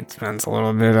say. It depends a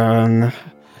little bit on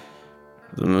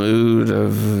the mood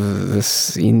of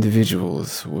this individual,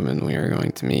 woman we are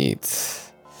going to meet.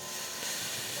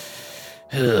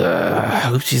 I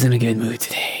hope she's in a good mood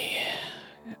today.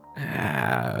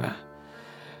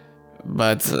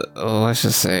 But let's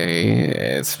just say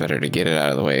it's better to get it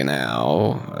out of the way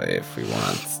now if we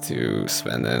want to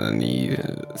spend any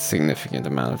significant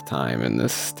amount of time in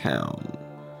this town.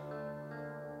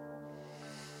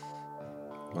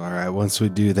 All right. Once we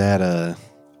do that, I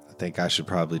think I should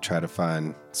probably try to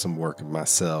find some work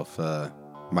myself.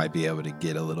 Might be able to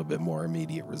get a little bit more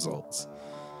immediate results.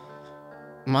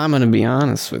 Well, I'm gonna be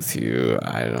honest with you.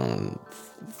 I don't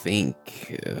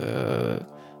think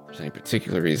there's any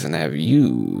particular reason to have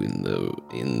you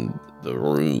in the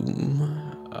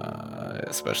room,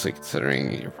 especially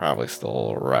considering you're probably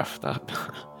still roughed up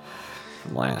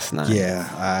from last night.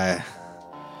 Yeah,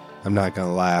 I'm not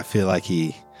gonna lie. I feel like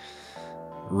he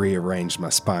rearranged my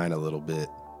spine a little bit.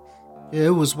 Yeah,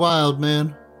 it was wild,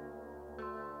 man.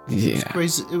 Yeah.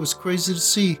 It was crazy to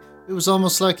see. It was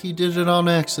almost like he did it on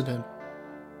accident.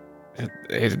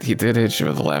 He did hit you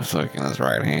with a left hook in his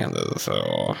right hand,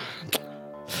 so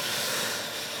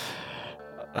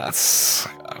that's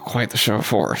quite the show of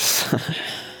force.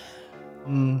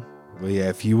 Well, yeah,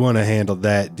 if you want to handle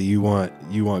that, do you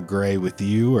want Gray with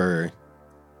you, or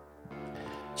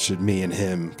should me and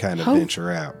him kind of venture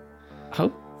out?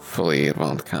 Hopefully it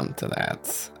won't come to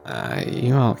that.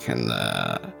 You all can,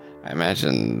 I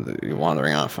imagine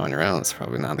wandering off on your own is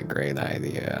probably not a great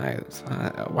idea.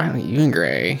 Why don't you and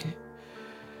Gray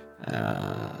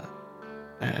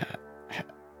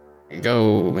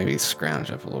go maybe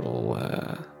scrounge up a little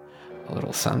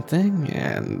something,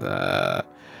 and a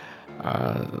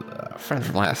friend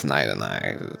from last night and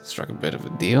I struck a bit of a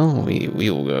deal. We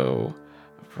will go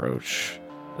approach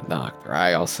the doctor.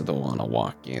 I also don't want to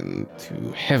walk in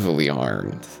too heavily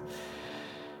armed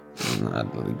and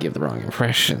not give the wrong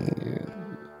impression.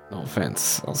 No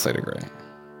offense, I'll say to Gray.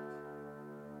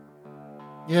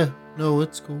 Yeah, no,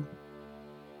 it's cool.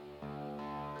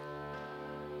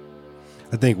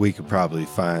 I think we could probably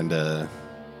find a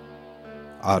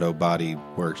auto body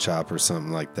workshop or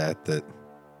something like that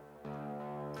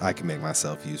I can make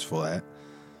myself useful at.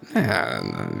 Yeah,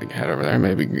 and head over there.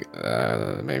 Maybe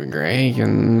Gray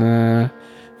can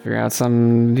figure out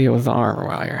some deal with the armor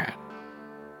while you're at it.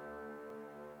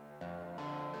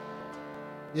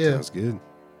 Yeah. Sounds good.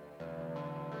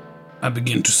 I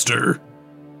begin to stir.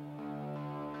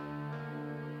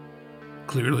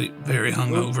 Clearly very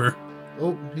hungover.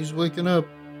 Oh, he's waking up.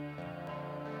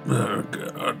 Oh,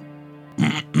 God.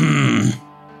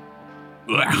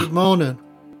 Good morning.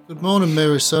 Good morning,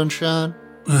 Mary Sunshine.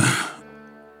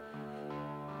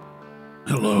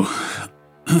 Hello.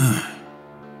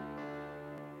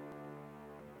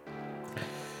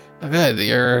 Good,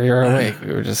 you're awake.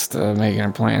 We were just making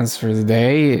our plans for the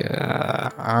day.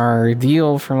 Our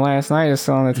deal from last night is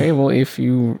still on the table, if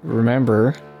you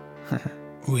remember.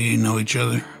 We know each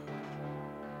other.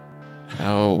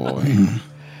 Oh boy.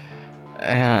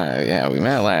 Yeah, we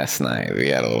met last night. We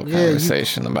had a little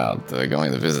conversation about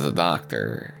going to visit the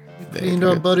doctor. Cleaned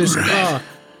our buddy's clock.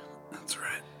 That's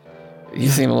right. You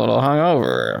seem a little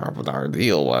hungover. What our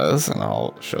deal was, and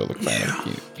I'll show the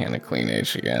can of Clean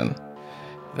H again,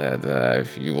 that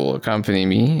if you will accompany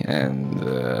me and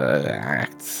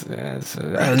act as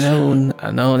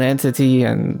a known entity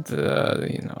and a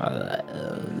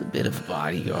bit of a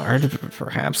bodyguard,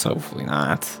 perhaps, hopefully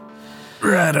not.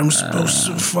 Right, I'm supposed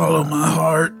to follow my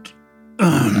heart.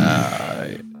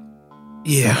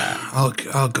 Yeah,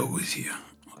 I'll go with you.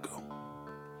 I'll go.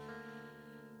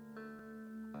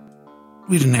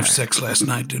 We didn't have sex last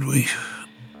night, did we?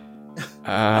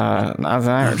 Not that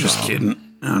I'm just kidding.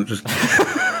 I'm just kidding.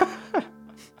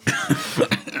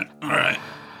 All right.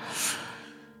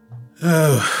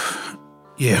 Oh,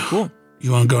 yeah. Cool.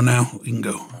 You want to go now? We can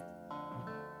go.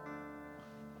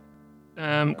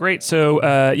 Great. So,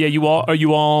 are you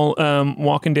all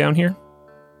walking down here?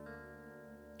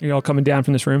 Are you all coming down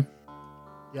from this room?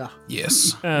 Yeah.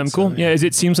 Yes. Cool. Yeah, as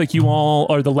it seems like you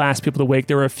all are the last people to wake.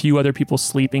 There were a few other people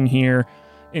sleeping here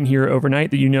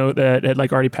overnight that you know that had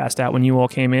already passed out when you all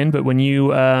came in. But when you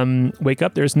wake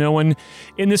up, there's no one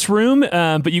in this room.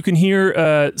 But you can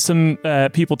hear some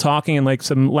people talking and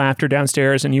some laughter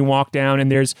downstairs. And you walk down,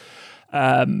 and there's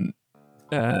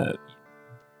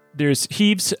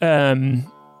Heaves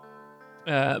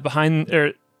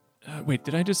behind. Wait,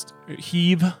 did I just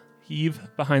Heave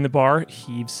behind the bar?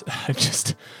 Heaves. I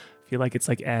just feel like it's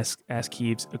ask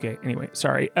Heaves. Okay. Anyway,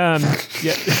 sorry.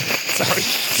 Yeah. Sorry.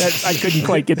 I couldn't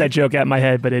quite get that joke out of my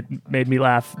head, but it made me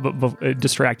laugh. But it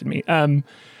distracted me.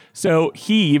 So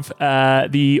Heave,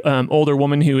 the older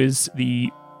woman who is the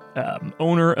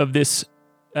owner of this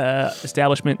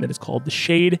establishment that is called The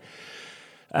Shade.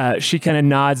 She kind of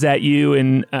nods at you,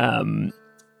 and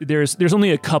there's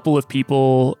only a couple of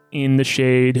people in The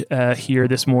Shade here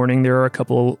this morning. There are a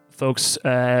couple folks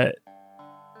that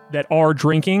are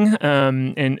drinking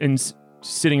and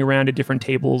sitting around at different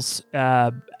tables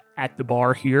at the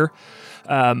bar here.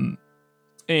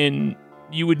 And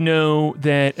you would know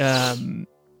that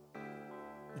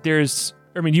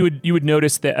you would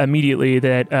notice that immediately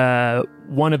that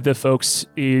one of the folks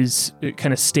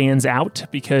kind of stands out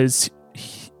because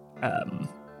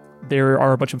there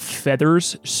are a bunch of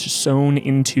feathers sewn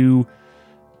into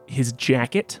his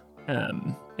jacket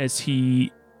as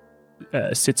he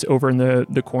sits over in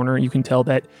the corner. You can tell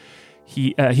that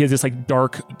he has this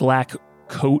dark black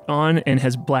coat on and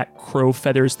has black crow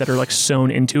feathers that are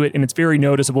sewn into it, and it's very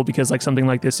noticeable because something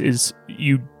like this is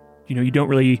you don't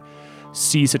really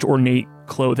see such ornate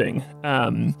clothing.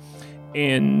 And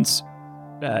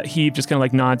he just kind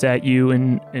of nods at you,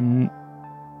 and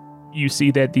you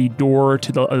see that the door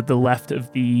to the left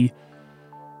of the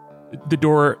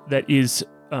door that is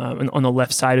on the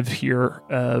left side of here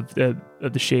of the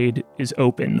Shade is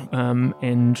open,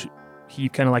 and he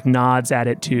kind of nods at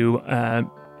it too,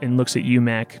 and looks at you,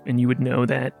 Mac, and you would know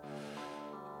that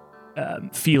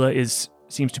Fila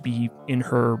seems to be in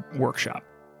her workshop.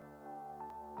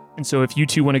 And so if you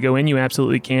two want to go in, you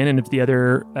absolutely can. And if the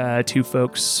other two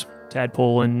folks,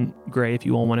 Tadpole and Gray, if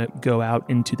you all want to go out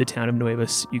into the town of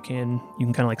Nuevas, you can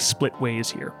kind of like split ways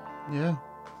here. Yeah.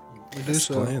 We do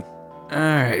so. Plan.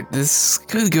 Alright, this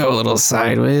could go a little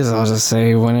sideways. I'll just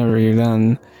say whenever you're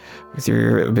done with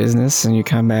your business and you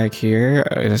come back here,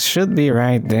 it should be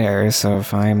right there. So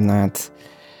if I'm not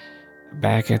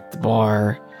back at the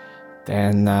bar,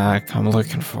 then come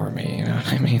looking for me, you know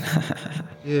what I mean?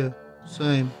 Yeah,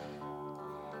 same.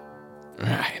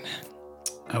 Right.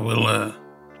 I will,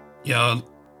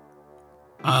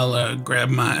 I'll grab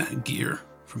my gear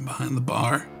from behind the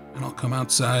bar, and I'll come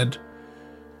outside.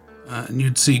 And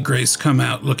you'd see Grace come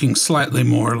out looking slightly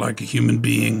more like a human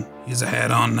being. He has a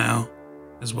hat on now,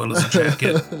 as well as a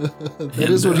jacket. That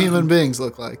is what human beings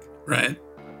look like. Right.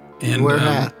 They And wear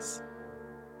hats.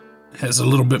 has a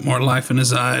little bit more life in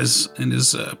his eyes, and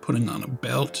is putting on a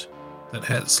belt that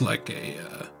has like a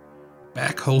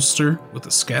back holster with a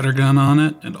scattergun on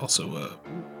it, and also a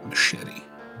machete.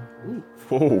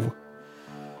 Whoa.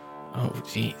 Oh,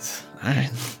 jeez.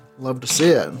 Alright. Love to see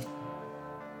it.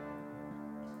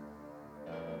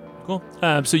 Cool.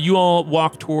 So you all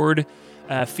walk toward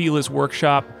Fila's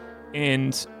workshop,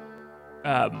 and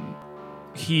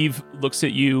Heave looks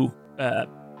at you,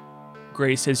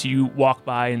 Grace, as you walk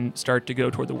by and start to go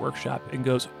toward the workshop, and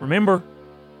goes, "Remember,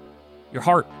 your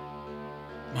heart.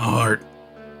 My heart.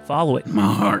 Follow it.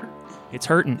 My heart. It's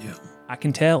hurting. Yeah. I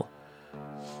can tell.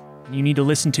 You need to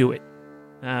listen to it."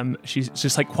 She's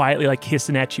just like quietly like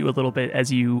hissing at you a little bit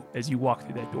as you walk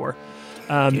through that door.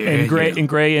 And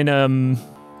Gray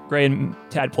and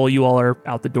Tadpole, you all are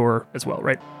out the door as well,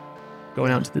 right?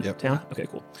 Going out into the town? Okay,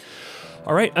 cool.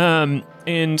 All right.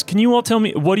 And can you all tell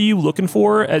me, what are you looking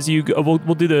for as you go?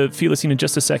 We'll do the Fila scene in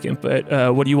just a second,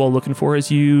 but what are you all looking for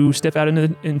as you step out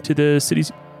into the city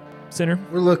center?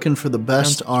 We're looking for the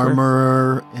best Town square.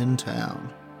 armorer in town.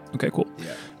 Okay, cool.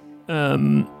 Yeah.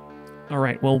 All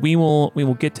right. Well, we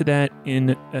will get to that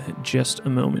in just a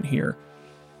moment here.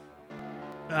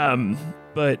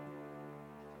 But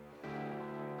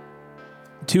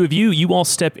two of you all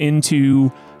step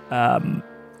into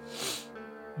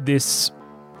this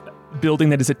building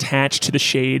that is attached to the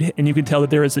shade, and you can tell that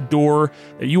there is a door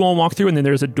that you all walk through, and then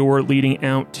there's a door leading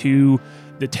out to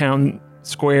the town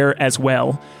square as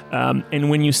well. And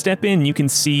when you step in, you can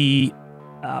see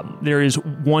there is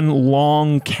one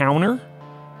long counter,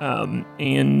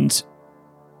 and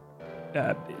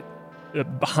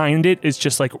behind it is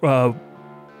just like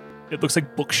it looks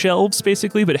like bookshelves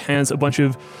basically, but it has a bunch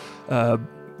of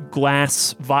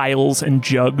glass vials and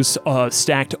jugs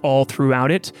stacked all throughout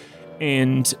it,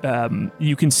 and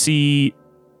you can see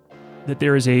that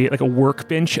there is a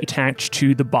workbench attached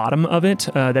to the bottom of it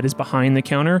that is behind the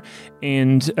counter,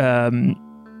 and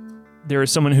there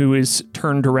is someone who is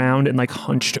turned around and like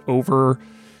hunched over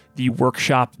the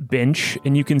workshop bench,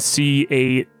 and you can see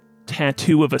a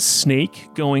tattoo of a snake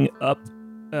going up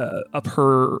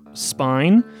her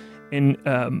spine, and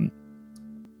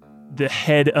the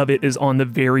head of it is on the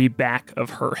very back of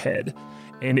her head,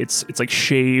 and it's like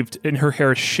shaved, and her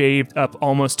hair is shaved up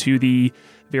almost to the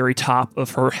very top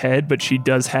of her head, but she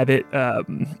does have it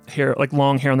hair, like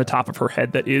long hair on the top of her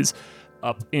head that is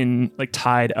up in like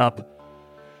tied up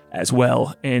as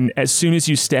well. And as soon as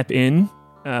you step in,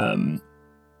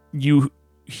 you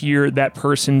hear that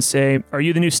person say, "Are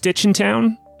you the new Stitch in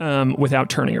town?" Without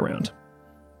turning around.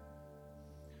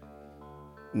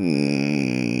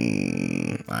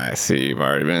 I see you've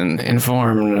already been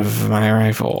informed of my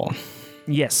rifle.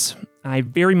 Yes, I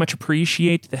very much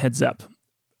appreciate the heads up.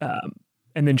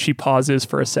 And then she pauses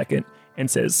for a second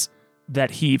and says,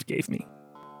 "That Heave gave me."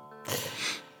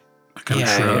 I kind of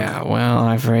shrug. Yeah. Well,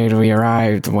 I'm afraid we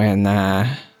arrived when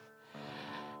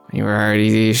you were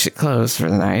already closed for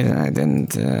the night, and I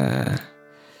didn't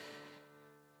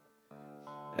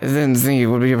think it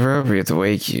would be appropriate to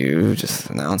wake you. Just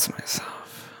announce myself.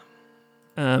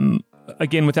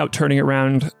 Again, without turning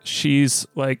around, she's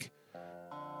like,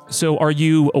 "So are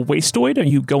you a wastoid? Are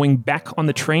you going back on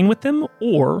the train with them?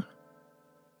 Or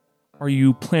are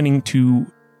you planning to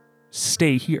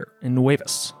stay here in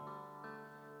Nuevas?"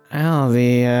 Well,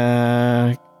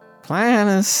 the plan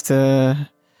is to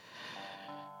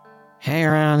hang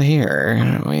around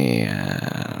here. We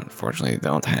unfortunately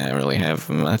don't really have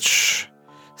much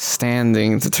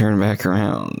standing to turn back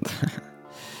around.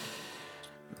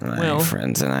 My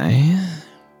friends and I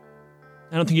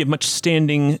don't think you have much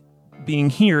standing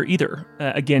being here either.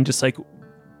 Again, just like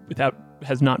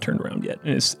has not turned around yet,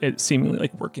 and it's seemingly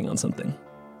like working on something.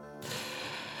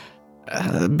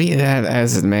 Be that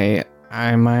as it may,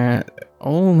 my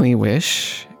only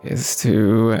wish is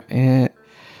to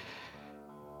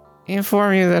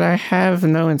inform you that I have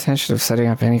no intention of setting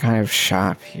up any kind of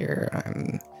shop here.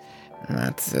 I'm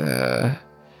not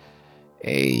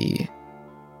a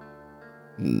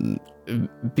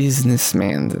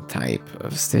businessman type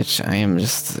of Stitch. I am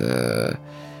just a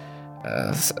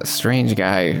strange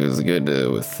guy who's good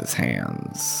with his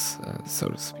hands, so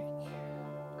to speak.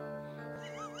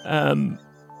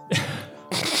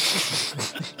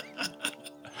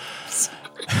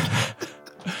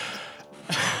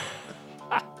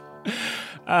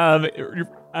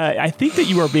 I think that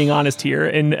you are being honest here,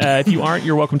 and if you aren't,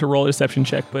 you're welcome to roll a deception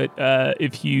check. But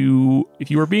if you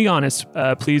are being honest,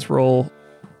 please roll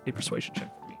a persuasion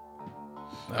check for me.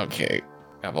 Okay,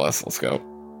 God bless. Let's go.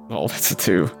 Oh, that's a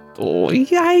 2. Oh,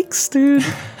 yikes, dude.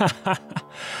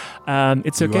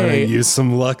 It's You want to okay. use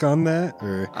some luck on that?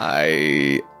 Or?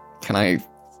 Can I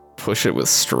push it with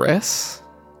stress?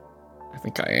 I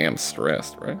think I am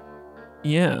stressed, right?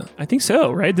 Yeah, I think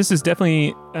so. Right. This is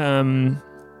definitely.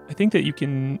 I think that you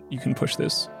can push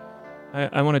this.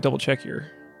 I want to double check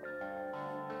here.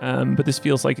 But this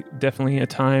feels like definitely a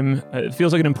time. It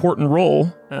feels like an important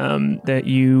role that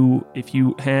you, if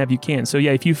you have, you can. So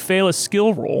yeah, if you fail a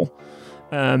skill roll,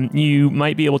 you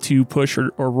might be able to push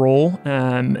or roll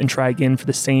and try again for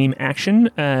the same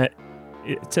action.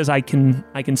 It says I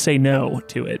can say no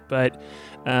to it, but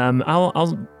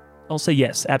I'll say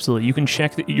yes, absolutely. You can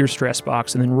check your stress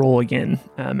box and then roll again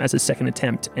as a second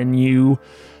attempt, and you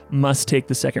must take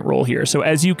the second roll here. So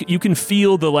as you can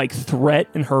feel the like threat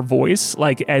in her voice,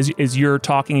 like as you're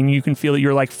talking, and you can feel that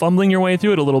you're like fumbling your way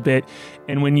through it a little bit.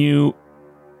 And when you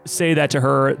say that to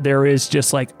her, there is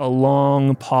just like a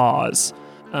long pause,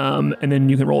 and then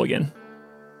you can roll again.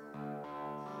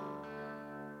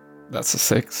 That's a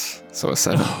 6, so a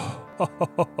 7.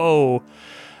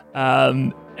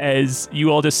 As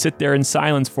you all just sit there in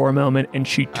silence for a moment, and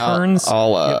she turns.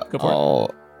 I'll go for it.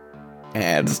 I'll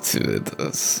add to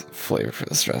this flavor for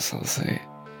the stress, I'll say.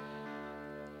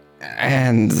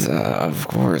 And of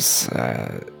course,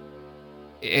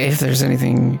 if there's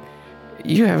anything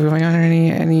you have going on, or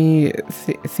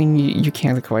anything you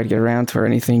can't quite get around to, or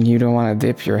anything you don't want to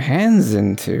dip your hands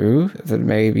into, that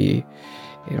maybe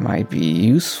it might be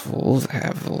useful to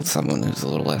have someone who's a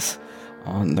little less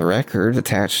on the record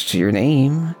attached to your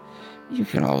name, you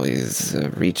can always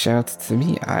reach out to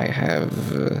me. I'm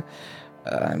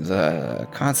the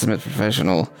consummate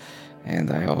professional,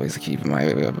 and I always keep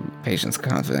my patients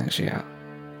confidential.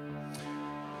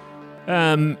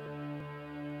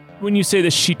 When you say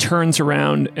this, she turns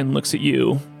around and looks at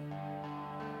you,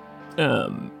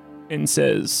 and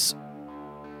says,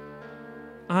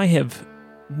 "I have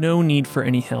no need for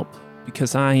any help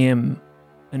because I am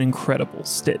an incredible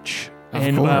Stitch."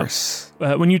 Of course.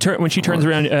 When she turns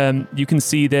around, you can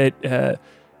see that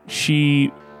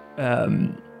she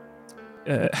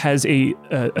has a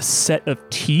set of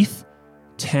teeth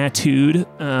tattooed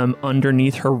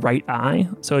underneath her right eye.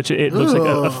 So it looks like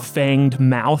a fanged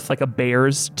mouth, like a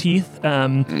bear's teeth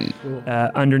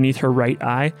underneath her right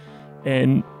eye.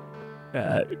 And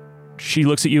she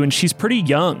looks at you, and she's pretty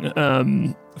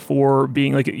young for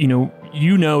being like,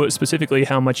 you know specifically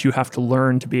how much you have to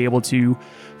learn to be able to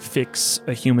fix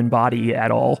a human body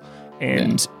at all.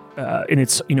 And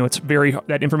it's, it's very,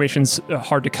 that information's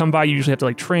hard to come by. You usually have to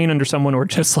like train under someone, or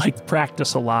just like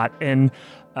practice a lot and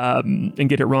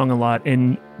get it wrong a lot.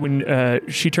 And when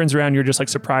she turns around, you're just like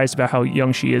surprised about how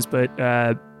young she is, but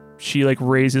she like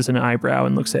raises an eyebrow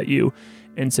and looks at you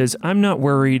and says, "I'm not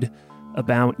worried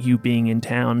about you being in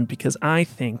town, because I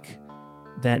think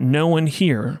that no one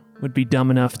here would be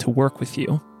dumb enough to work with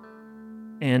you.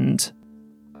 And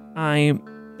I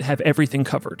have everything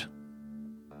covered."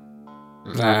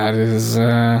 That is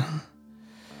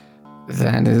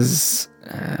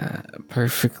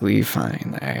perfectly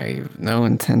fine. I have no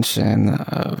intention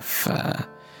of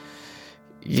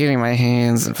getting my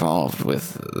hands involved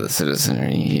with the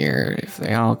citizenry here. If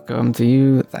they all come to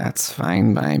you, that's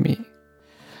fine by me.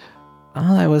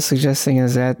 All I was suggesting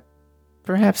is that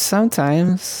perhaps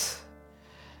sometimes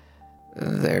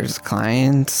there's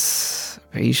clients,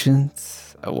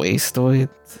 patients, a wastoid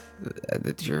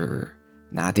that you're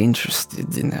not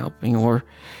interested in helping, or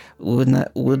would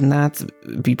not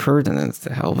be pertinent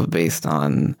to help based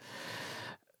on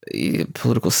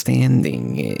political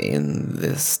standing in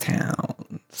this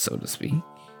town, so to speak.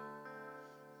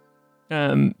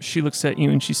 She looks at you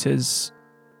and she says,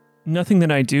 "Nothing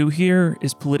that I do here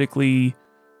is politically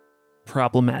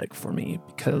problematic for me,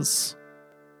 because..."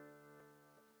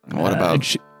 What about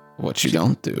what you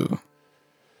don't do?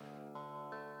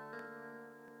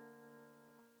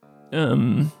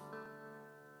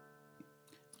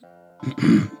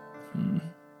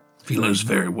 Philo's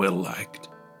very well liked.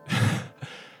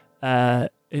 And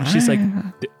she's like,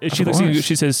 she looks at you,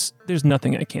 she says, "There's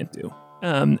nothing I can't do."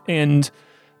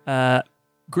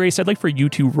 Grace, I'd like for you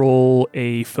to roll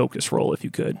a focus roll if you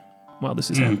could while this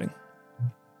is happening.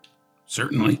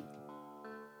 Certainly.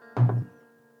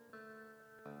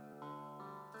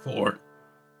 4.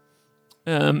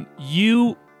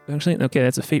 You actually, okay,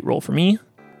 that's a fate roll for me.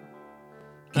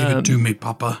 Give it to me,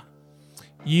 Papa.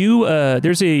 You,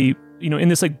 there's a, in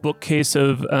this like bookcase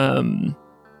of,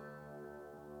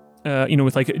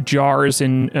 with like jars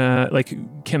and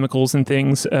like chemicals and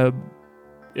things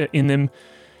in them,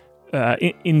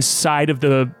 inside of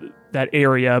that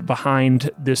area behind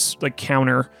this like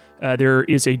counter, there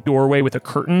is a doorway with a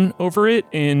curtain over it,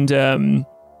 and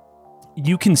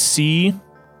you can see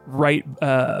right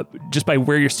just by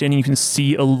where you're standing, you can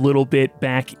see a little bit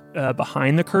back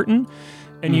behind the curtain,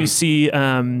 and you see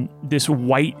this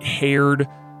white-haired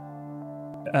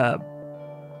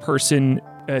person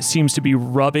seems to be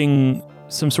rubbing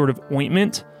some sort of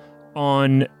ointment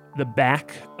on the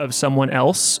back of someone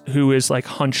else who is like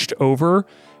hunched over,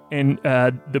 and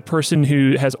the person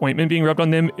who has ointment being rubbed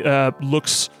on them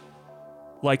looks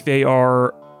like they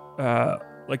are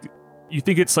like, you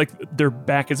think it's like their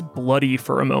back is bloody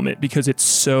for a moment because it's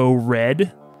so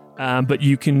red, but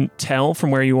you can tell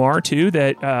from where you are too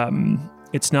that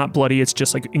it's not bloody, it's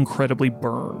just like incredibly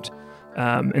burned.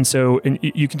 And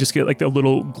you can just get like a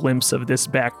little glimpse of this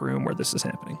back room where this is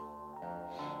happening.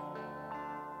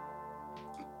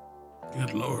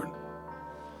 Good Lord.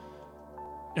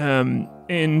 Who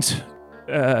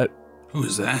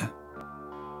is that?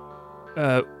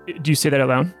 Do you say that out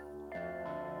loud?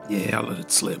 Yeah, I'll let it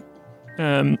slip.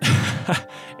 And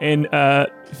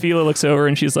Phila looks over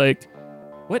and she's like,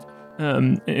 "What?"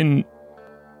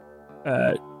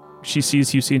 She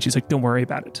sees you, and she's like, "Don't worry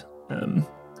about it."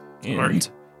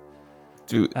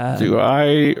 Do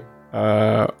I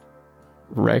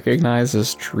recognize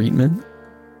this treatment?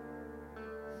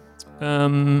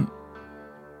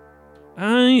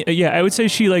 I would say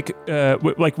she like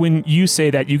when you say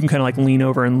that, you can kind of like lean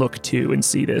over and look too and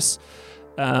see this.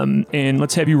 And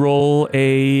let's have you roll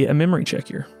a memory check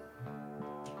here.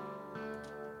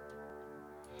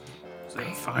 Is there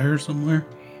a fire somewhere?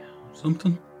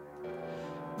 Something?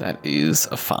 That is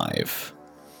a 5.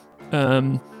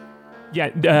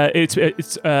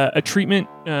 It's a treatment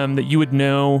that you would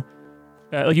know.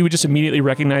 Like you would just immediately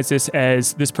recognize this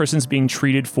as this person's being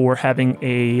treated for having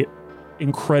a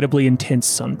incredibly intense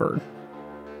sunburn.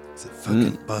 Is it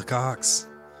fucking buckox?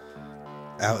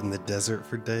 Out in the desert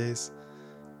for days?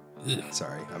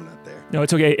 Sorry, I'm not there. No,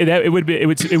 it's okay. It would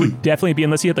definitely be,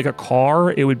 unless he had like a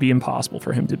car, it would be impossible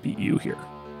for him to beat you here.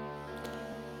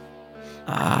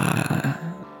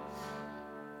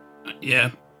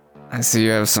 Yeah. I see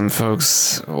you have some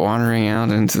folks wandering out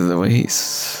into the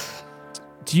wastes.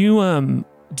 Do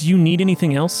you need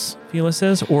anything else, Phila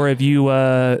says, or have you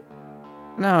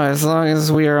No, as long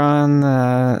as we are on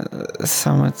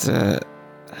somewhat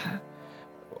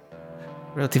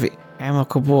relatively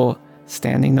amicable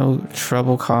standing, no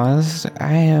trouble caused,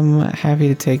 I am happy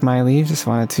to take my leave. Just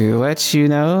wanted to let you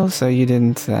know so you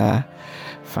didn't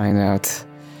find out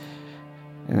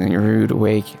in your rude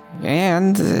wake.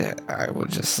 And I would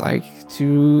just like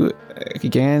to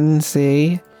again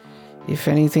say, if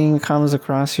anything comes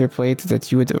across your plate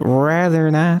that you would rather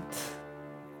not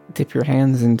dip your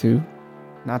hands into,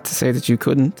 not to say that you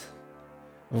couldn't.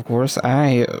 Of course,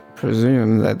 I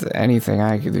presume that anything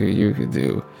I could do, you could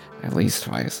do at least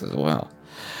twice as well.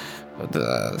 But,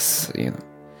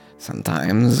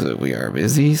 sometimes we are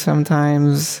busy,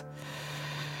 sometimes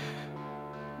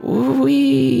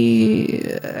we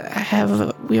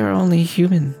are only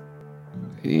human,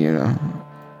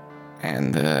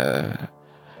 and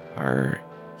our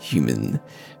human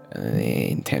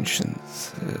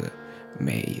intentions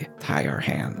may tie our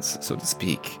hands, so to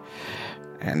speak.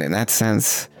 And in that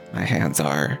sense, my hands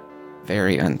are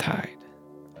very untied.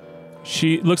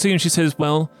 She looks at you and she says,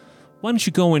 "Well, why don't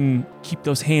you go and keep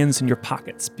those hands in your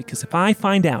pockets? Because if I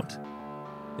find out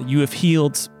that you have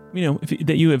healed,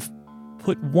 that you have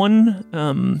put one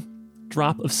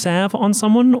drop of salve on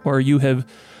someone, or you have,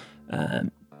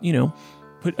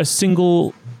 put a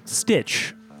single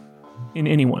stitch in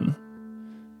anyone,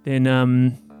 then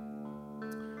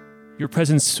your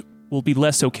presence will be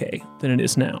less okay than it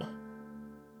is now."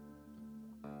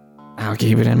 I'll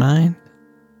keep it in mind.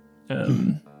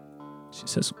 She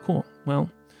says, "Cool.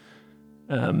 Well,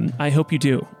 I hope you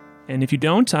do. And if you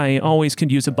don't, I always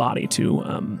could use a body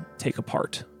to take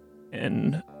apart."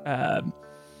 And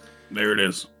there it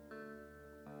is.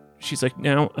 she's like,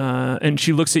 no. And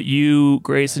she looks at you,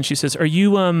 Grace, and she says, "Are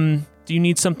you do you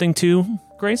need something too,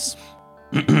 Grace?"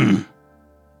 No,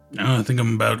 I think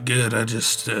I'm about good. I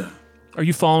just Are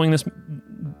you following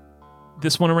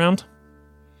this one around?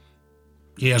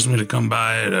 he asked me to come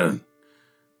by to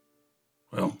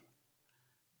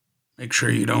make sure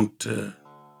you don't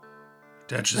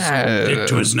attach his dick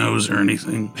to his nose or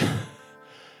anything.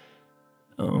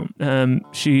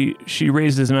 She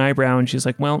raises an eyebrow and she's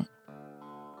like, "Well,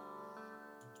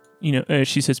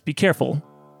 she says, be careful."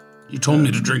 You told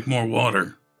me to drink more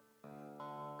water.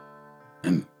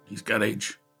 And he's got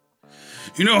age.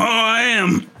 You know how I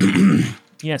am.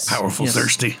 Yes. Powerful, yes.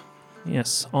 thirsty.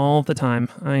 Yes, all the time.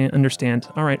 I understand.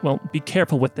 All right, well, be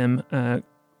careful with them,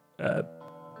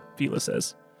 Fila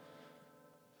says.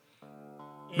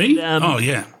 Me? And, Oh,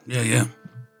 yeah. Yeah.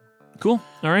 Cool.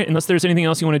 All right, unless there's anything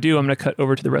else you want to do, I'm going to cut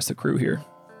over to the rest of the crew here.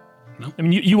 No. I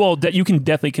mean, you can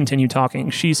definitely continue talking.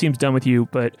 She seems done with you,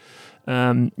 but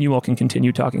you all can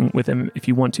continue talking with him if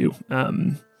you want to.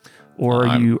 Or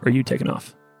are you taking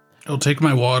off? I'll take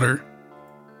my water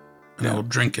and I'll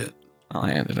drink it I'll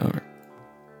hand it over.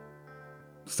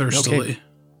 thirstily. Okay.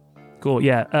 Cool.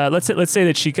 Yeah. Let's say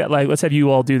that she got let's have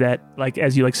you all do that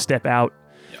as you step out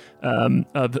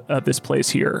of this place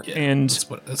here. Yeah, and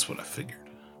that's what I figured.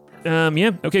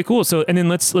 yeah. Okay. Cool. So and then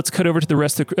let's cut over to the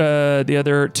rest of the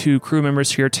other two crew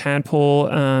members here, Tadpole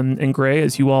and Gray,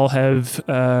 as you all have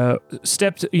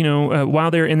stepped.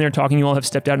 While they're in there talking, you all have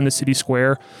stepped out in the city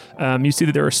square. You see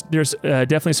that there's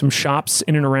definitely some shops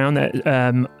in and around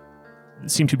that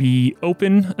seem to be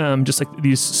open, just like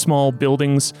these small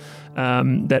buildings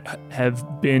that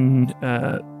have been.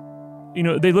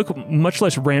 They look much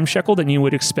less ramshackle than you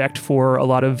would expect for a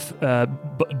lot of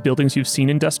buildings you've seen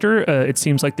in Duster. It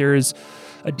seems like there's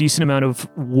a decent amount of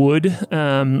wood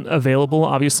available,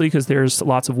 obviously, because there's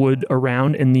lots of wood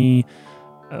around, and the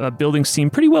buildings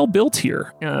seem pretty well built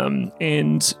here.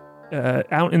 And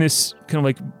out in this kind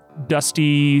of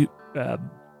dusty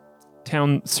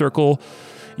town circle,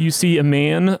 you see a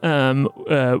man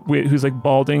who's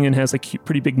balding and has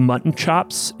pretty big mutton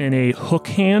chops and a hook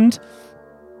hand.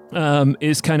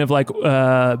 Is kind of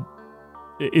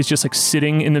is just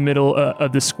sitting in the middle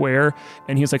of the square,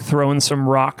 and he's throwing some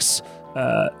rocks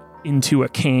into a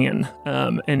can,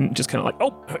 and just kind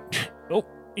of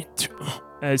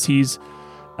as he's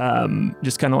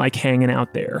just kind of hanging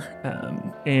out there,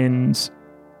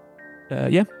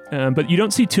 but you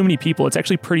don't see too many people. It's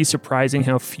actually pretty surprising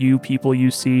how few people you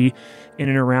see in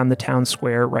and around the town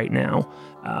square right now.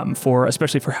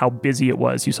 Especially for how busy it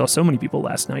was. You saw so many people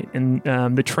last night, and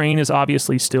the train is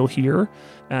obviously still here.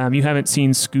 You haven't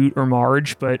seen Scoot or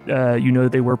Marge, but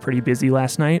they were pretty busy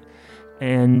last night.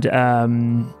 And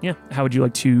how would you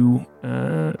like to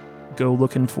go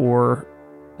looking for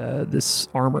this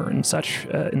armor and such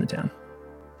in the town?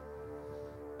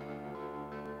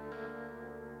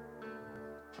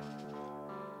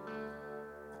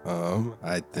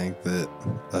 I think that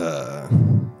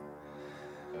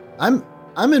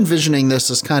I'm envisioning this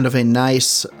as kind of a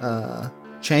nice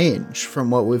change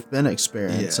from what we've been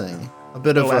experiencing. Yeah. A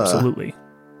bit of absolutely.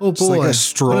 Oh Just like boy, a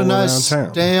stroll what a nice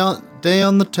around town. day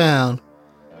on the town.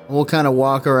 We'll kind of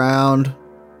walk around,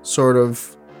 sort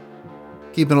of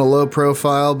keeping a low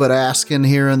profile, but asking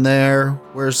here and there,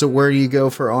 where do you go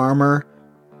for armor?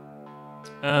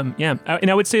 And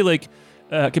I would say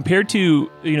compared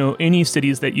to any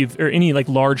cities that or any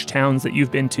large towns that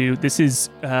you've been to, this is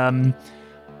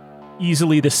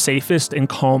easily the safest and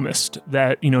calmest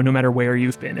that no matter where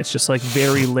you've been. It's just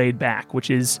very laid back, which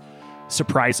is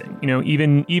surprising.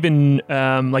 Even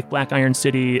Black Iron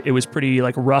City, it was pretty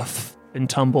rough and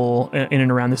tumble in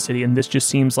and around the city, and this just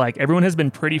seems like everyone has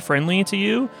been pretty friendly to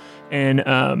you,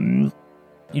 and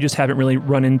you just haven't really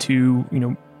run into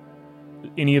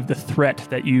any of the threat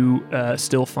that you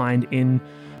still find in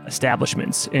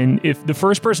establishments. And if the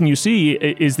first person you see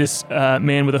is this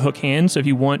man with a hook hand, so if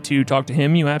you want to talk to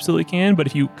him, you absolutely can. But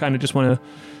if you kind of just want to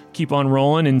keep on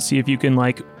rolling and see if you can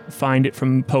find it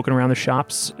from poking around the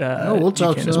shops, we'll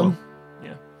talk to him. Well.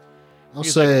 Yeah, I'll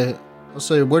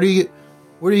say, where do you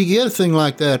get a thing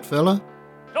like that, fella?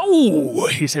 Oh,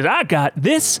 he says, I got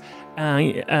this.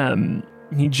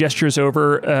 He gestures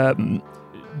over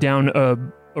down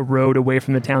a road away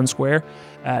from the town square.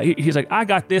 He's like, I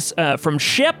got this from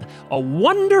Shep, a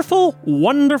wonderful,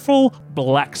 wonderful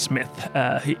blacksmith.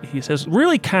 He says,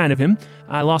 really kind of him.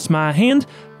 I lost my hand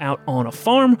out on a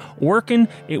farm working.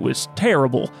 It was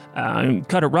terrible.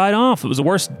 Cut it right off. It was the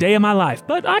worst day of my life.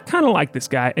 But I kind of like this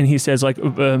guy. And he says,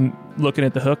 looking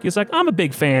at the hook, he's like, I'm a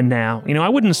big fan now. I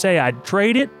wouldn't say I'd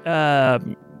trade it,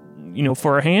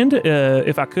 for a hand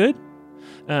if I could.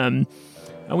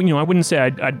 I wouldn't say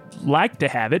I'd like to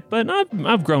have it, but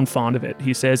I've grown fond of it,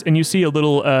 he says. And you see a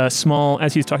little small,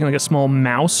 as he's talking, like a small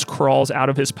mouse crawls out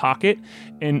of his pocket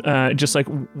and just like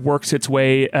works its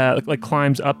way, like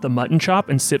climbs up the mutton chop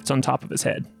and sits on top of his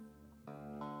head.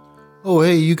 Oh,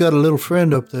 hey, you got a little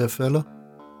friend up there, fella.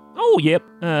 Oh, yep.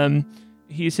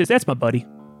 He says, that's my buddy.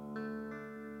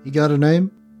 He got a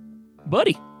name?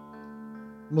 Buddy.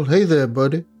 Well, hey there,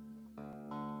 buddy.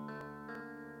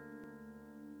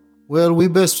 Well,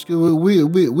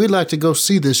 we'd like to go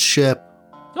see this Shep.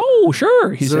 Oh,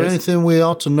 sure, he Is there says. anything we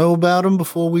ought to know about him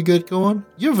before we get going?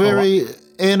 You're very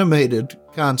animated,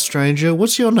 kind stranger.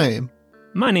 What's your name?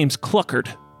 My name's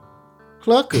Cluckard.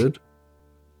 Cluckard?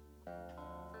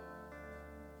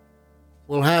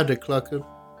 Well, howdy, Cluckard.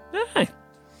 Hi.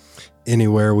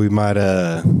 Anywhere we might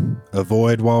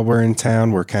avoid while we're in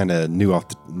town? We're kind of new off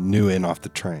the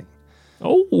train.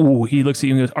 Oh, he looks at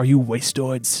you and goes, are you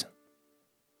wastoids?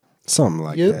 Something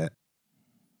like Yep. that.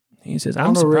 He says,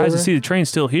 I'm surprised to see the train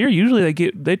still here. Usually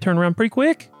they turn around pretty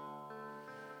quick.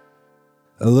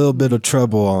 A little bit of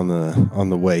trouble on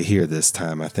the way here this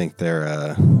time. I think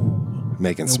they're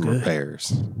making some good.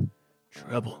 repairs.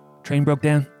 Trouble. Train broke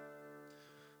down?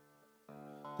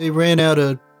 They ran out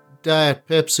of Diet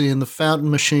Pepsi in the fountain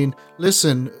machine.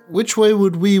 Listen, which way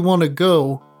would we want to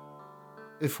go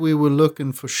if we were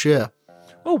looking for Shep?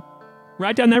 Oh,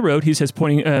 right down that road, he says,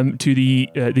 pointing to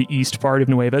the east part of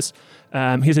Nuevas.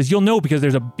 He says, you'll know because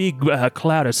there's a big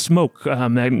cloud of smoke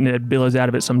that billows out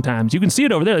of it sometimes. You can see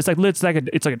it over there. It's like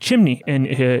a chimney. And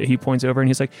he points over and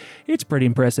he's like, it's pretty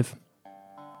impressive.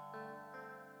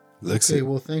 Looks Okay, it.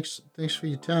 well, thanks for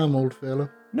your time, old fella.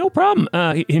 No problem.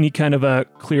 And he kind of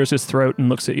clears his throat and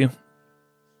looks at you.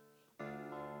 I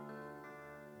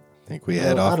think we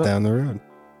head Well, I off don't- down the road.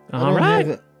 All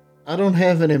right. I don't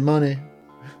have any money.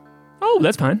 Oh,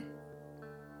 that's fine.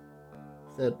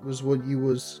 If that was what you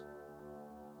was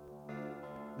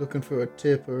looking for a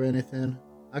tip or anything.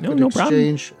 I No, could no problem.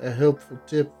 exchange a helpful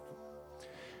tip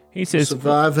He for says,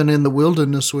 surviving in the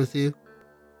wilderness with you.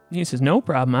 no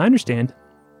problem. I understand.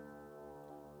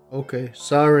 Okay,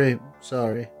 sorry.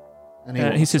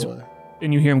 Anyway, He says- so,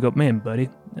 And you hear him go, man, buddy.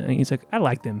 He's like, I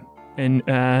like them. And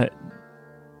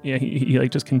yeah, he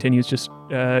like just continues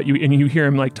you hear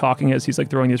him like talking as he's like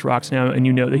throwing these rocks now, and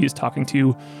you know that he's talking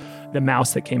to the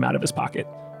mouse that came out of his pocket.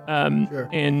 Sure.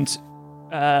 And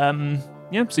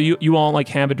yeah, so you all like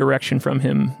have a direction from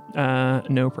him,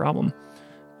 no problem.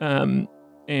 And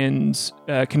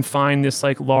can find this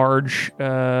like large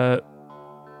what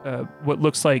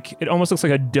looks like, it almost looks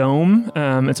like a dome.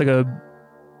 It's like a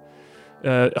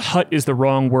hut is the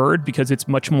wrong word because it's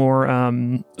much more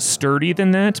sturdy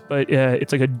than that, but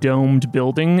it's like a domed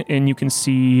building, and you can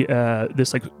see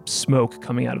this like smoke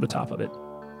coming out of the top of it.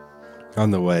 On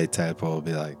the way, Tadpole will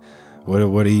be like, "What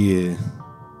are you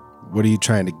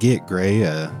trying to get, Gray?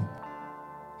 A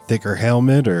thicker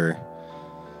helmet or?"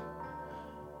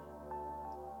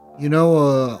 you know,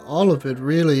 all of it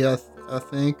really. I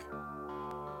think.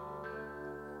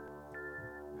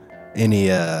 Any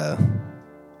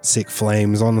sick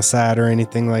flames on the side or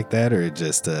anything like that, or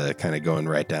just kind of going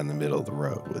right down the middle of the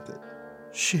road with it?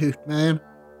 Shoot, man.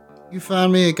 You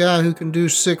find me a guy who can do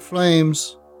sick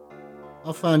flames,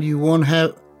 I'll find you one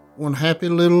happy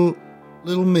little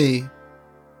me.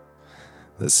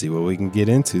 Let's see what we can get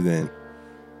into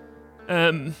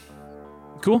then.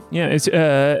 Cool. Yeah, it's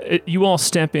you all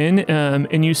step in,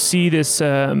 and you see this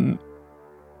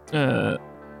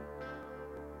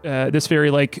this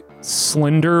very like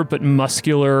slender but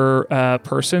muscular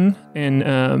person,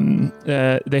 and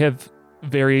they have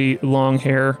very long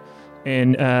hair,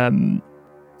 and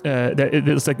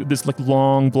it's like this like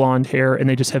long blonde hair, and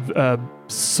they just have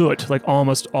soot like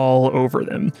almost all over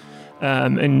them,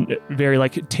 and very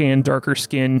like tan, darker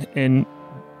skin, and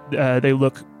they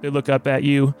look up at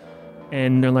you,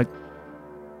 and they're like,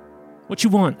 "What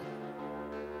you want?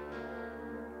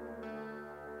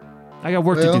 I got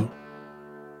work to do."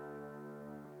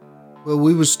 Well,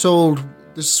 we was told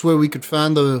this is where we could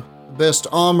find the best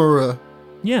armorer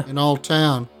Yeah. in all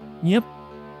town. Yep.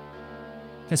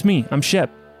 That's me. I'm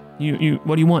Shep. You.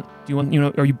 What do you want? Do you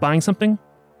want? Are you buying something?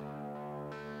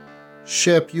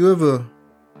 Shep, you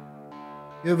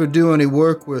ever do any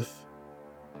work with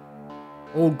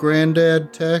old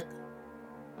Granddad Tech?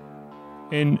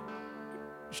 And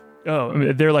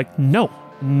they're like, no,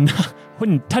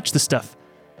 wouldn't touch the stuff.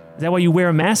 Is that why you wear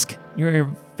a mask?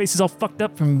 Your face is all fucked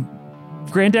up from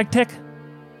Granddad Tech?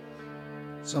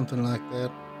 Something like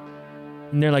that.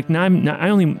 And they're like, no, I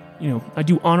only, I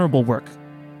do honorable work.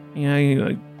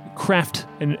 I craft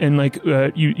and like,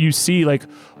 you see like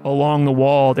along the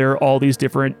wall, there are all these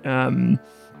different,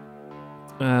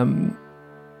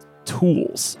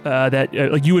 tools that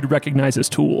like you would recognize as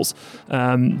tools.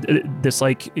 This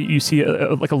like you see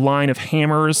like a line of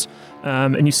hammers,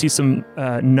 and you see some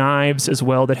knives as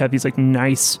well that have these like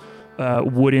nice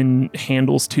wooden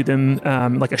handles to them,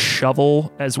 like a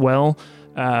shovel as well,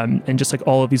 and just like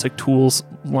all of these like tools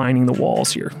lining the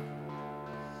walls here.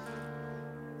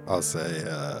 I'll say,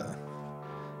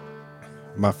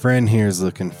 my friend here is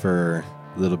looking for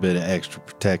a little bit of extra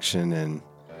protection, and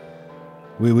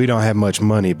we don't have much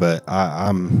money, but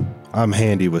I'm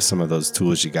handy with some of those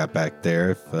tools you got back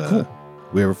there. If Cool.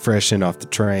 we were fresh in off the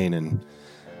train, and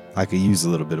I could use a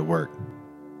little bit of work.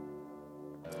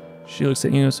 She looks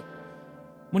at you and goes,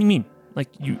 "What do you mean? Like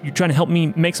you trying to help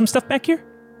me make some stuff back here?"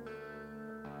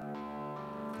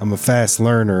 I'm a fast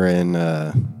learner, and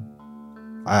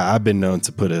I've been known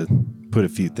to put a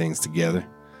few things together.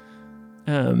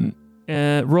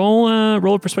 Roll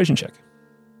a persuasion check.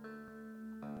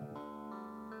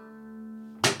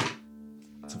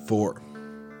 It's a 4.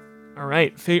 All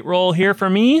right, fate roll here for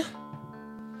me.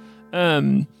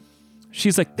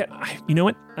 She's like, you know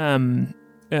what?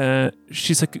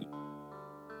 She's like,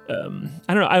 I don't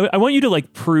know. I want you to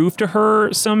like prove to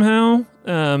her somehow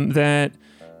that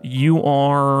you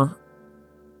are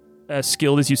as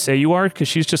skilled as you say you are, because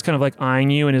she's just kind of like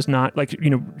eyeing you and is not like,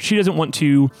 she doesn't want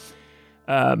to.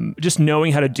 Just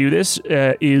knowing how to do this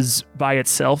is by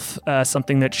itself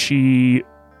something that she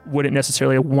wouldn't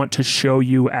necessarily want to show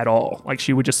you at all. Like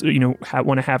she would just,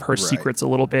 want to have her secrets a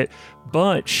little bit.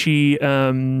 But she,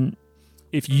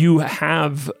 if you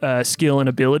have skill and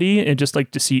ability and just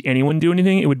like to see anyone do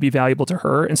anything, it would be valuable to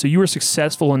her. And so you were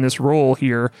successful in this role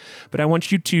here, but I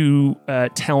want you to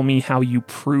tell me how you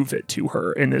prove it to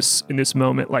her in this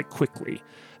moment, like quickly,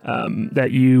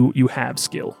 that you have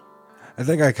skill. I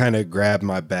think I kind of grab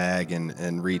my bag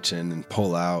and reach in and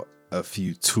pull out a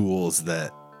few tools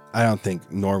that I don't think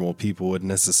normal people would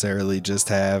necessarily just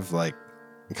have, like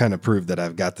kind of prove that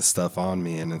I've got the stuff on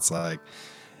me. And it's like,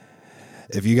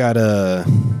 if you got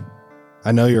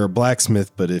I know you're a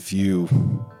blacksmith, but if you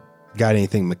got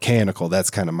anything mechanical, that's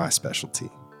kind of my specialty.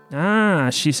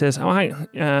 She says, she's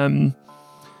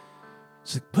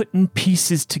like, putting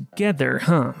pieces together,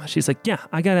 huh? She's like, yeah,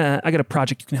 I got a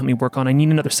project you can help me work on. I need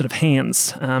another set of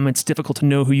hands. It's difficult to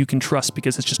know who you can trust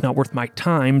because it's just not worth my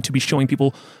time to be showing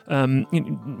people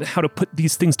how to put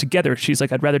these things together. She's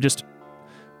like, I'd rather just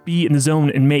be in the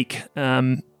zone and make.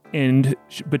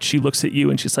 But she looks at you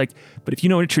and she's like, but if you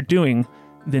know what you're doing,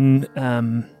 then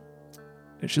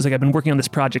she's like, I've been working on this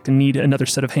project and need another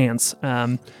set of hands.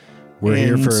 We're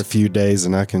here for a few days,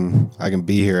 and I can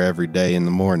be here every day in the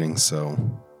morning. So,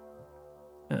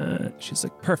 she's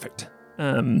like, perfect.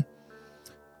 And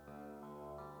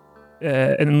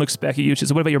then looks back at you. She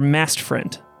says, "What about your masked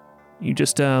friend? You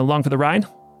just along for the ride?"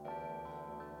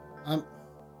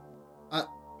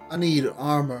 I need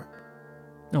armor.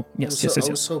 Oh, yes.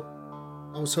 I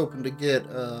was hoping to get.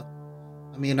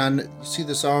 You see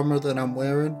this armor that I'm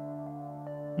wearing?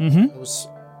 Mm-hmm.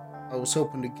 I was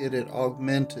hoping to get it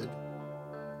augmented.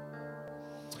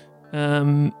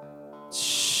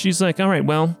 She's like, all right,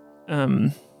 well, let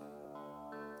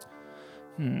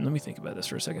me think about this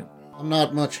for a second. I'm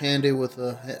not much handy with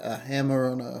a hammer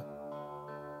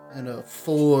and a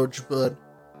forge, but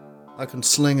I can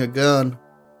sling a gun.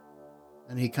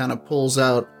 And he kind of pulls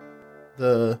out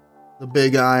the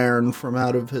big iron from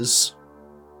out of his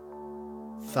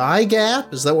thigh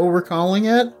gap. Is that what we're calling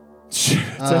it?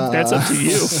 That's up to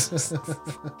you.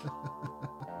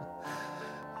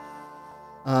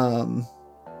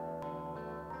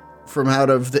 From out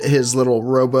of his little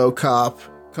RoboCop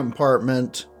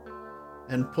compartment,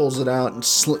 and pulls it out and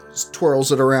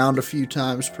twirls it around a few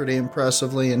times pretty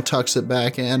impressively and tucks it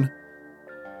back in.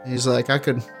 He's like, I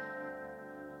could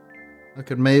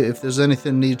maybe, if there's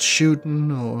anything needs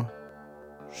shooting or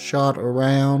shot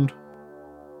around.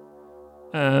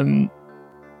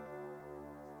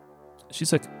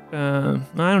 She's like, I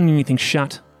don't need anything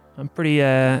shot. I'm pretty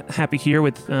happy here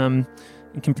with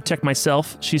and can protect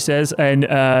myself, she says, and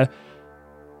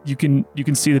you can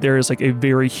see that there is like a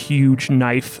very huge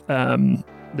knife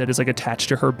that is like attached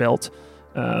to her belt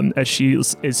as she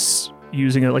is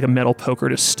using like a metal poker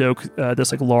to stoke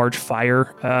this like large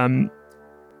fire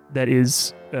that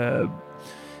is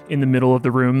in the middle of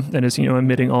the room that is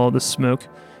emitting all of the smoke.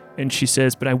 And she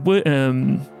says, but I would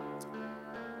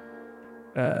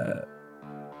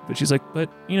but she's like, but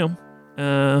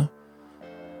how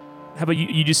about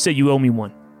you just say you owe me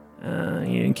one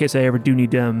in case I ever do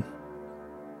need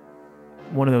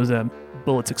one of those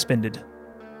bullets expended.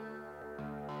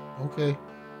 Okay.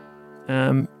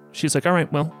 She's like, all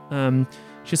right, well,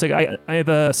 she's like, I have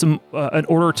an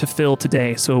order to fill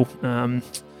today, so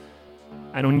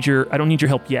I don't need your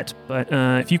help yet. But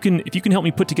if you can help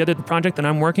me put together the project that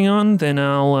I'm working on, then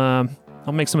I'll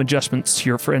make some adjustments to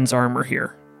your friend's armor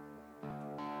here.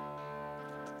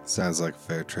 Sounds like a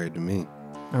fair trade to me.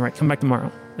 All right, come back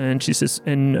tomorrow. And she says,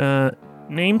 and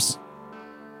names?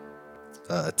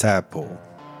 Tadpole.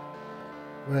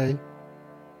 Right.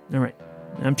 All right.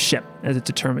 I'm Shep, as it's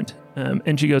determined.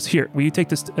 And she goes, here, will you take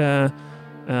this, to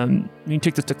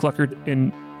Cluckard?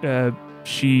 And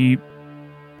she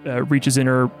reaches in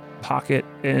her pocket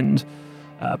and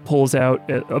pulls out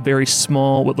a very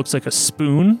small, what looks like a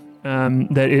spoon,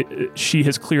 that she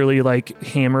has clearly like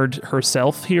hammered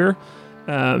herself here.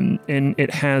 And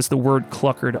it has the word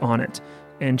Cluckard on it.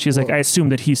 And she's like, I assume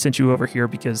that he sent you over here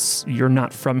because you're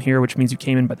not from here, which means you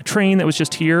came in by the train that was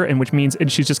just here, and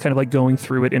she's just kind of like going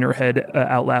through it in her head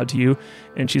out loud to you.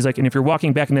 And she's like, and if you're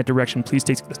walking back in that direction, please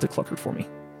take this to Cluckard for me.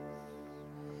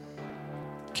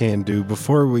 Can do.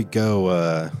 Before we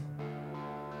go,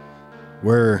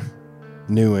 we're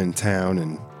new in town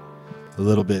and a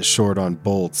little bit short on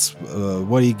bolts.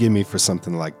 What do you give me for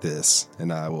something like this?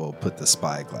 And I will put the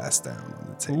spyglass down on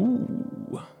the table.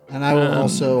 Ooh. And I will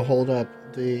also hold up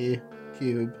the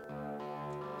cube.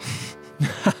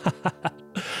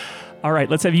 All right,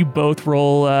 let's have you both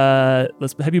roll.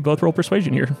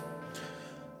 Persuasion here.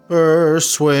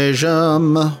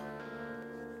 Persuasion.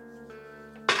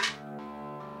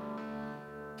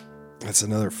 That's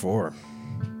another 4.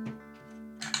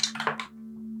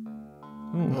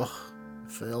 Ugh,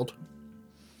 failed.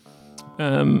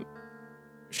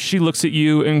 She looks at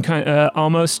you and kind of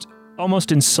almost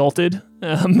insulted,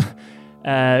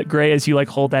 Gray, as you like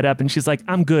hold that up, and she's like,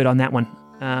 "I'm good on that one."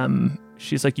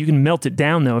 She's like, "You can melt it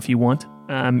down though if you want."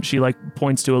 She like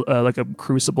points to like a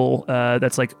crucible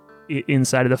that's like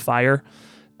inside of the fire,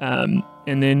 and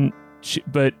then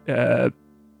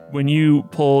when you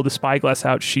pull the spyglass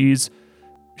out, she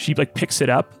like picks it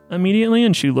up immediately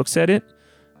and she looks at it,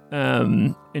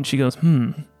 and she goes,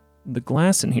 the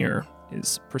glass in here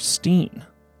is pristine.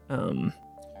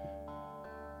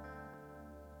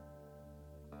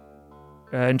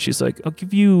 And she's like, I'll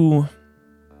give you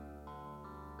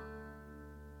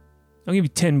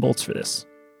 10 bolts for this.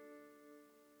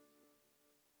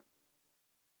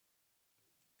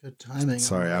 Good timing.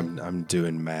 Sorry, I'm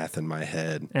doing math in my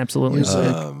head. Absolutely.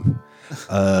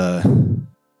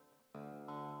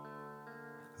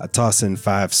 I toss in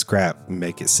 5 scrap and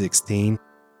make it 16.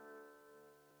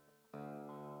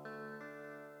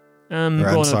 Roll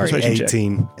another persuasion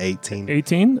 18. check. 18.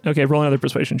 18? Okay, roll another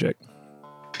persuasion check.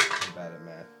 I'm bad at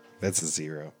math. That's a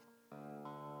 0.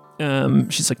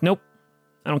 She's like, nope,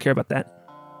 I don't care about that.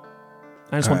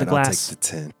 I just want the glass. I'll take the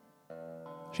 10.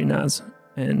 She nods,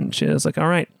 and she's like, all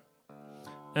right.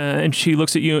 And she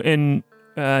looks at you and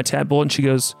Tadpole, and she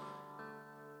goes,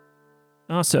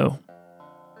 also,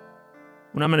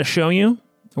 what I'm going to show you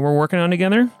that we're working on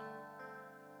together,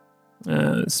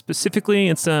 specifically,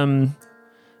 it's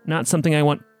not something I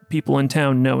want people in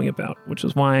town knowing about, which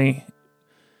is why,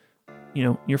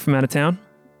 you're from out of town.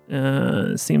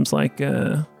 It seems like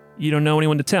you don't know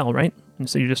anyone to tell, right? And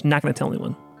so you're just not going to tell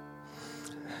anyone.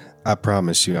 I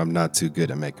promise you I'm not too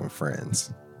good at making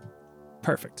friends.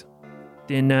 Perfect.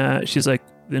 Then she's like,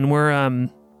 then we're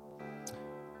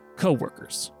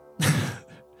co-workers.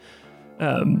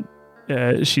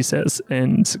 She says,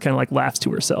 and kind of like laughs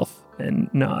to herself and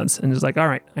nods and is like, all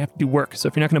right, I have to do work. So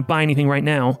if you're not going to buy anything right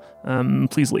now,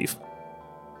 please leave.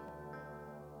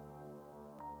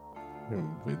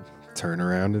 We turn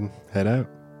around and head out.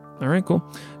 All right, cool.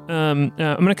 I'm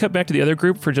going to cut back to the other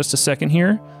group for just a second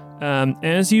here.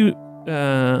 As you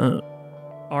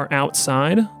are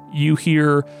outside, you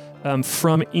hear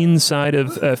from inside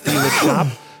of Felia's shop,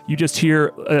 you just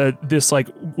hear this like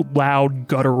loud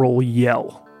guttural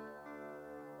yell.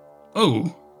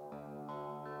 Oh.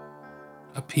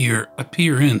 Appear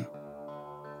in.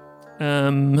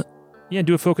 Yeah,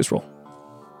 do a focus roll.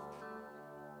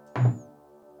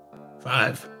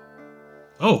 5.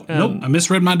 Oh, nope, I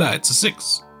misread my die. It's a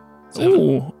 6. 7.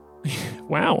 Oh,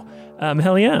 wow.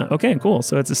 Hell yeah. Okay, cool.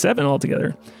 So it's a 7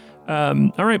 altogether.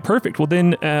 All right, perfect. Well,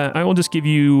 then I will just give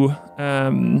you,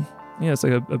 it's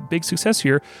like a big success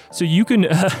here. So you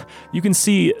can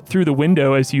see through the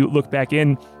window as you look back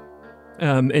in,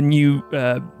 and you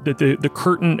that the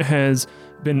curtain has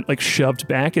been like shoved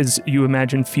back as you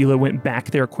imagine Fila went back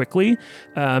there quickly,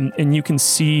 and you can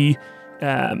see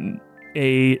the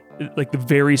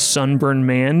very sunburned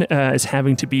man is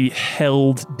having to be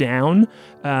held down,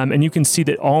 and you can see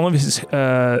that all of his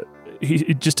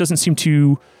it just doesn't seem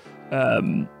to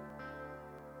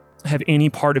have any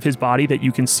part of his body that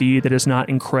you can see that is not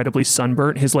incredibly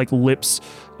sunburnt. His like lips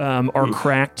are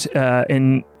cracked,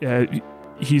 and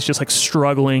he's just like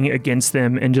struggling against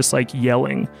them and just like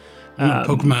yelling. I'm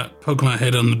gonna poke my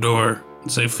head on the door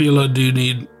and say, Philo, do you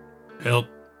need help?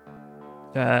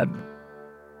 That's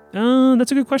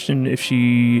a good question. If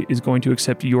she is going to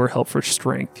accept your help for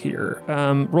strength here,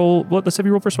 let's have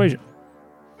you roll persuasion.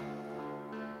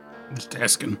 Just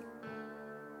asking.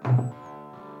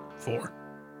 4.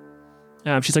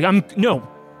 She's like, no.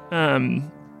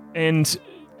 And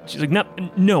she's like,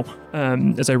 no.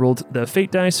 As I rolled the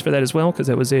fate dice for that as well, because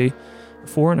that was a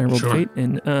 4 and I rolled Sure. fate.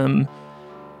 And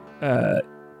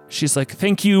she's like,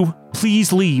 thank you.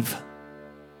 Please leave.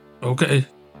 Okay.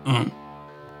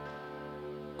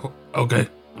 Okay.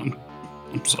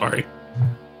 I'm sorry.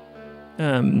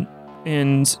 And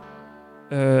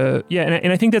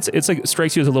I think it's like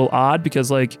strikes you as a little odd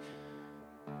because like,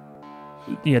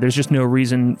 yeah, there's just no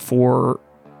reason for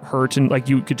her to like,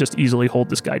 you could just easily hold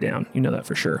this guy down. You know that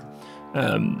for sure.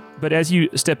 But as you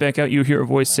step back out, you hear a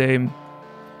voice say,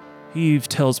 Heave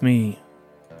tells me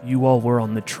you all were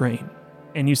on the train.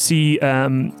 And you see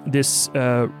this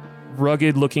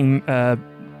rugged looking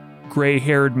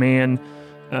gray-haired man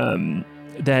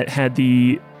that had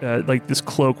the like this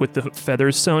cloak with the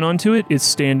feathers sewn onto it is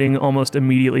standing almost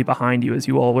immediately behind you as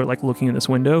you all were like looking in this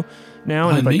window now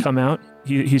and have like come out.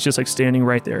 He's just like standing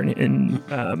right there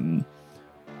and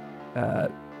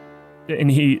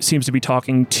he seems to be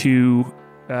talking to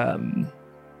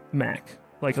Mac.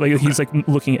 Like he's like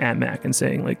looking at Mac and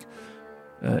saying like,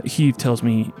 Heave tells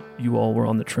me you all were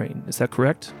on the train. Is that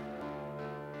correct?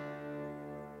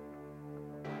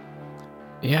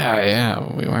 Yeah,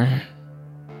 we were.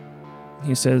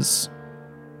 He says,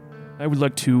 I would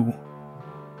like to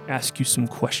ask you some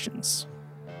questions.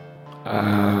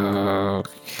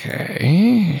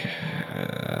 Okay.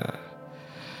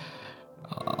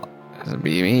 It'd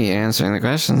be me answering the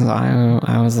questions.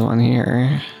 I was the one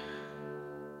here.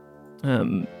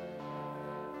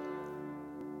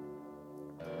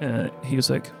 He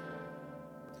was like,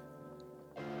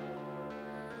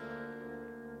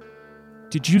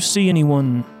 did you see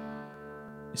anyone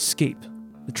escape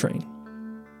the train?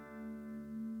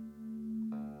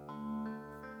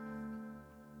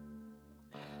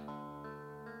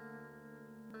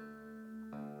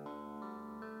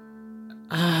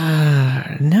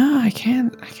 No, I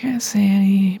can't say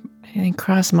anything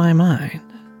crossed my mind.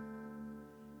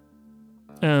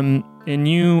 And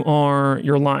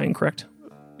you're lying, correct?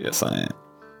 Yes, I am.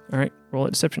 All right, roll a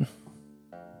deception.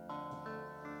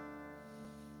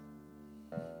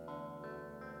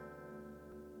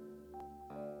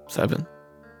 Seven.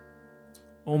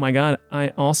 Oh my god, I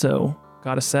also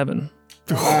got a 7.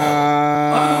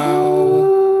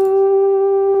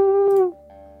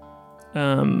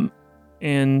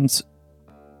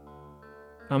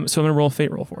 So I'm gonna roll a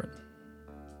fate roll for it.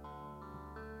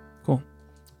 Cool.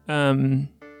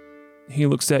 He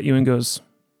looks at you and goes,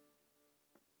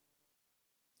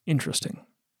 interesting.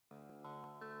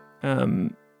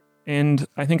 And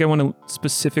I think I want to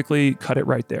specifically cut it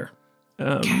right there.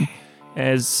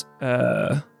 As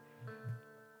I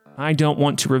don't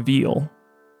want to reveal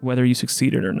whether you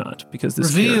succeeded or not, because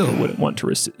this character wouldn't want to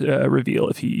reveal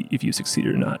if you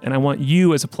succeeded or not. And I want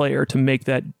you as a player to make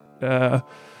that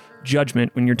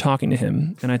judgment when you're talking to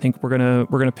him. And I think we're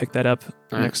gonna pick that up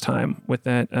next time with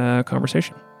that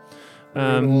conversation.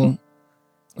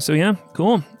 So yeah,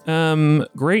 cool.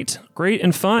 Great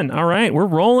and fun. All right, we're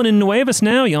rolling in Nuevas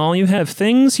now, y'all. You have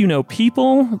things, you know,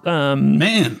 people.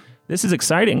 Man, this is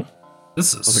exciting.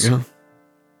 this How's is. it going?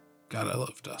 God, I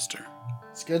love Duster.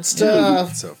 It's good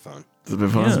stuff. It's so fun. It's been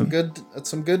fun. Yeah. That's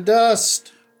some good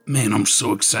dust. Man, I'm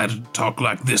so excited to talk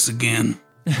like this again.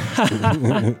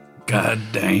 God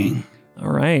dang. All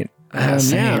right.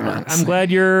 Same. I'm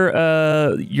glad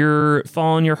you're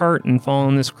following your heart and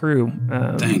following this crew.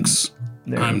 Thanks.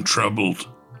 there. I'm troubled.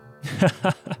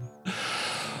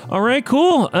 All right,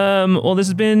 cool. Well, this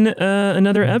has been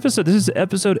another episode. This is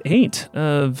episode 8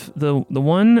 of the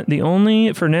one, the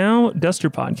only, for now, Duster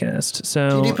podcast.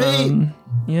 So, TDP.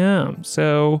 yeah.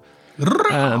 So,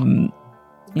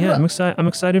 yeah, I'm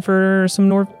excited for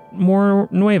some more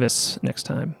Nuevas next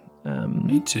time.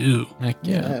 Me too. Heck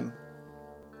yeah. Damn.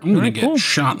 I'm gonna Alright, get cool.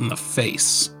 shot in the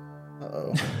face.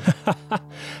 Uh-oh.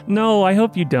 No, I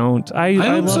hope you don't. I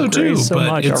hope love so too, Grace so but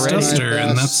much it's already. Duster, and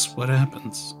Yes. that's what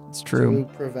happens. It's true.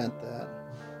 To prevent that.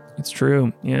 It's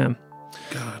true. Yeah.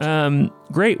 God.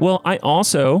 Great. Well, I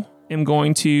also am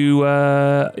going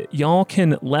to. Y'all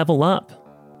can level up.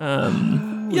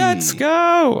 Let's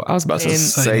go. I was about to And-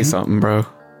 say something, bro.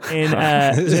 And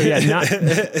so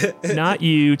yeah, not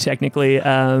you technically.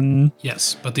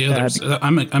 Yes, but the others.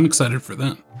 I'm excited for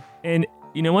them. And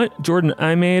you know what, Jordan,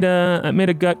 I made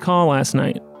a gut call last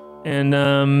night, and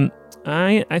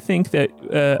I think that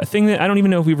a thing that I don't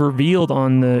even know if we've revealed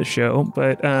on the show,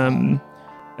 but I'm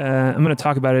going to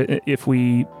talk about it if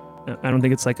we. I don't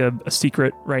think it's like a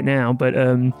secret right now, but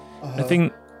I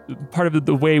think part of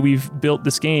the way we've built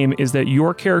this game is that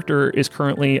your character is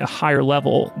currently a higher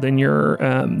level than your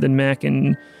than Mac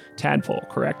and Tadpole,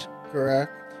 correct?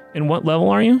 Correct. And what level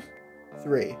are you?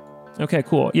 3. Okay,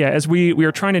 cool. Yeah, as we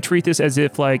are trying to treat this as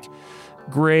if like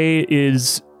Gray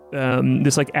is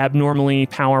this like abnormally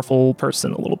powerful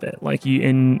person a little bit, like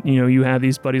you have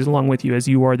these buddies along with you as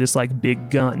you are this like big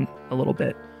gun a little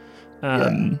bit,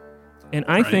 and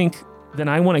I think that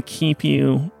I want to keep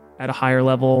you at a higher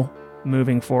level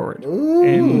moving forward.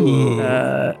 Ooh.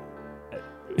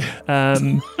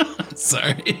 And,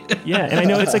 Sorry. yeah, and I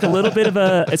know it's like a little bit of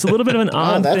an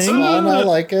odd That's thing. fun. I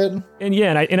like it. And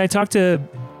yeah, and I talked to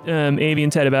Avi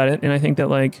and Ted about it, and I think that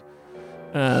like,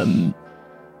 And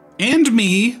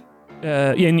me.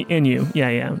 and you,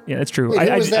 yeah, that's true. Wait,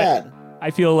 who was that?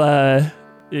 I feel,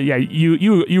 yeah,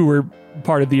 you were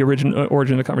part of the origin of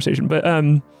the conversation, but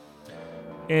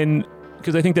and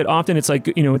because I think that often it's like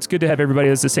it's good to have everybody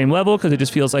that's the same level because it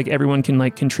just feels like everyone can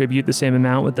like contribute the same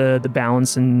amount with the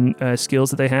balance and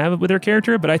skills that they have with their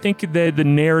character. But I think the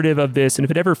narrative of this, and if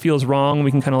it ever feels wrong,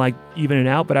 we can kind of like even it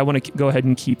out. But I want to go ahead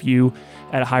and keep you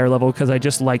at a higher level because I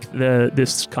just like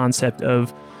this concept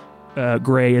of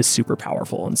Gray is super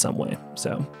powerful in some way.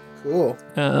 So Cool.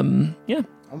 yeah.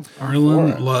 I'm for Arlen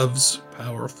it. loves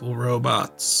powerful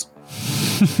robots.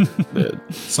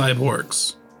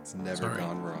 Cyborgs. It's never Sorry.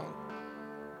 gone wrong.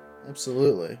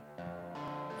 Absolutely.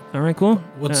 All right, cool.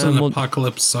 What's an Well,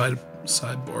 apocalypse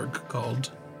cyborg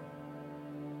called?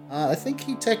 I think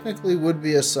he technically would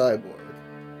be a cyborg.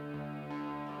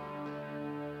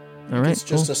 all right, It's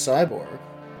just a cyborg.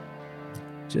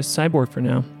 just cyborg for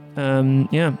now.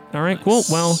 Yeah. All right, cool. Nice.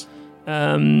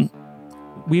 Well,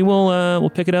 we will we'll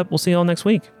pick it up. We'll see you all next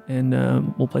week, and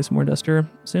we'll play some more Duster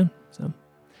soon. So,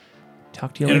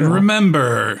 talk to you And later.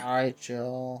 remember, All right,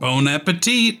 y'all. bon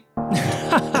appetit. All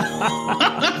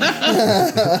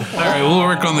right, we'll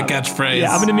work on the catchphrase.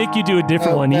 Yeah, I'm gonna make you do a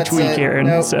different Nope, one each that's week, it. Aaron.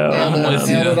 Nope, So nailed it. Nailed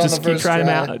it on just the keep first trying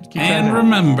them try. out. Keep trying And them out.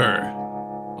 remember,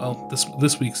 well,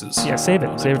 this week's is Yeah, save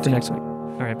it. Save it for next week.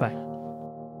 All right, bye.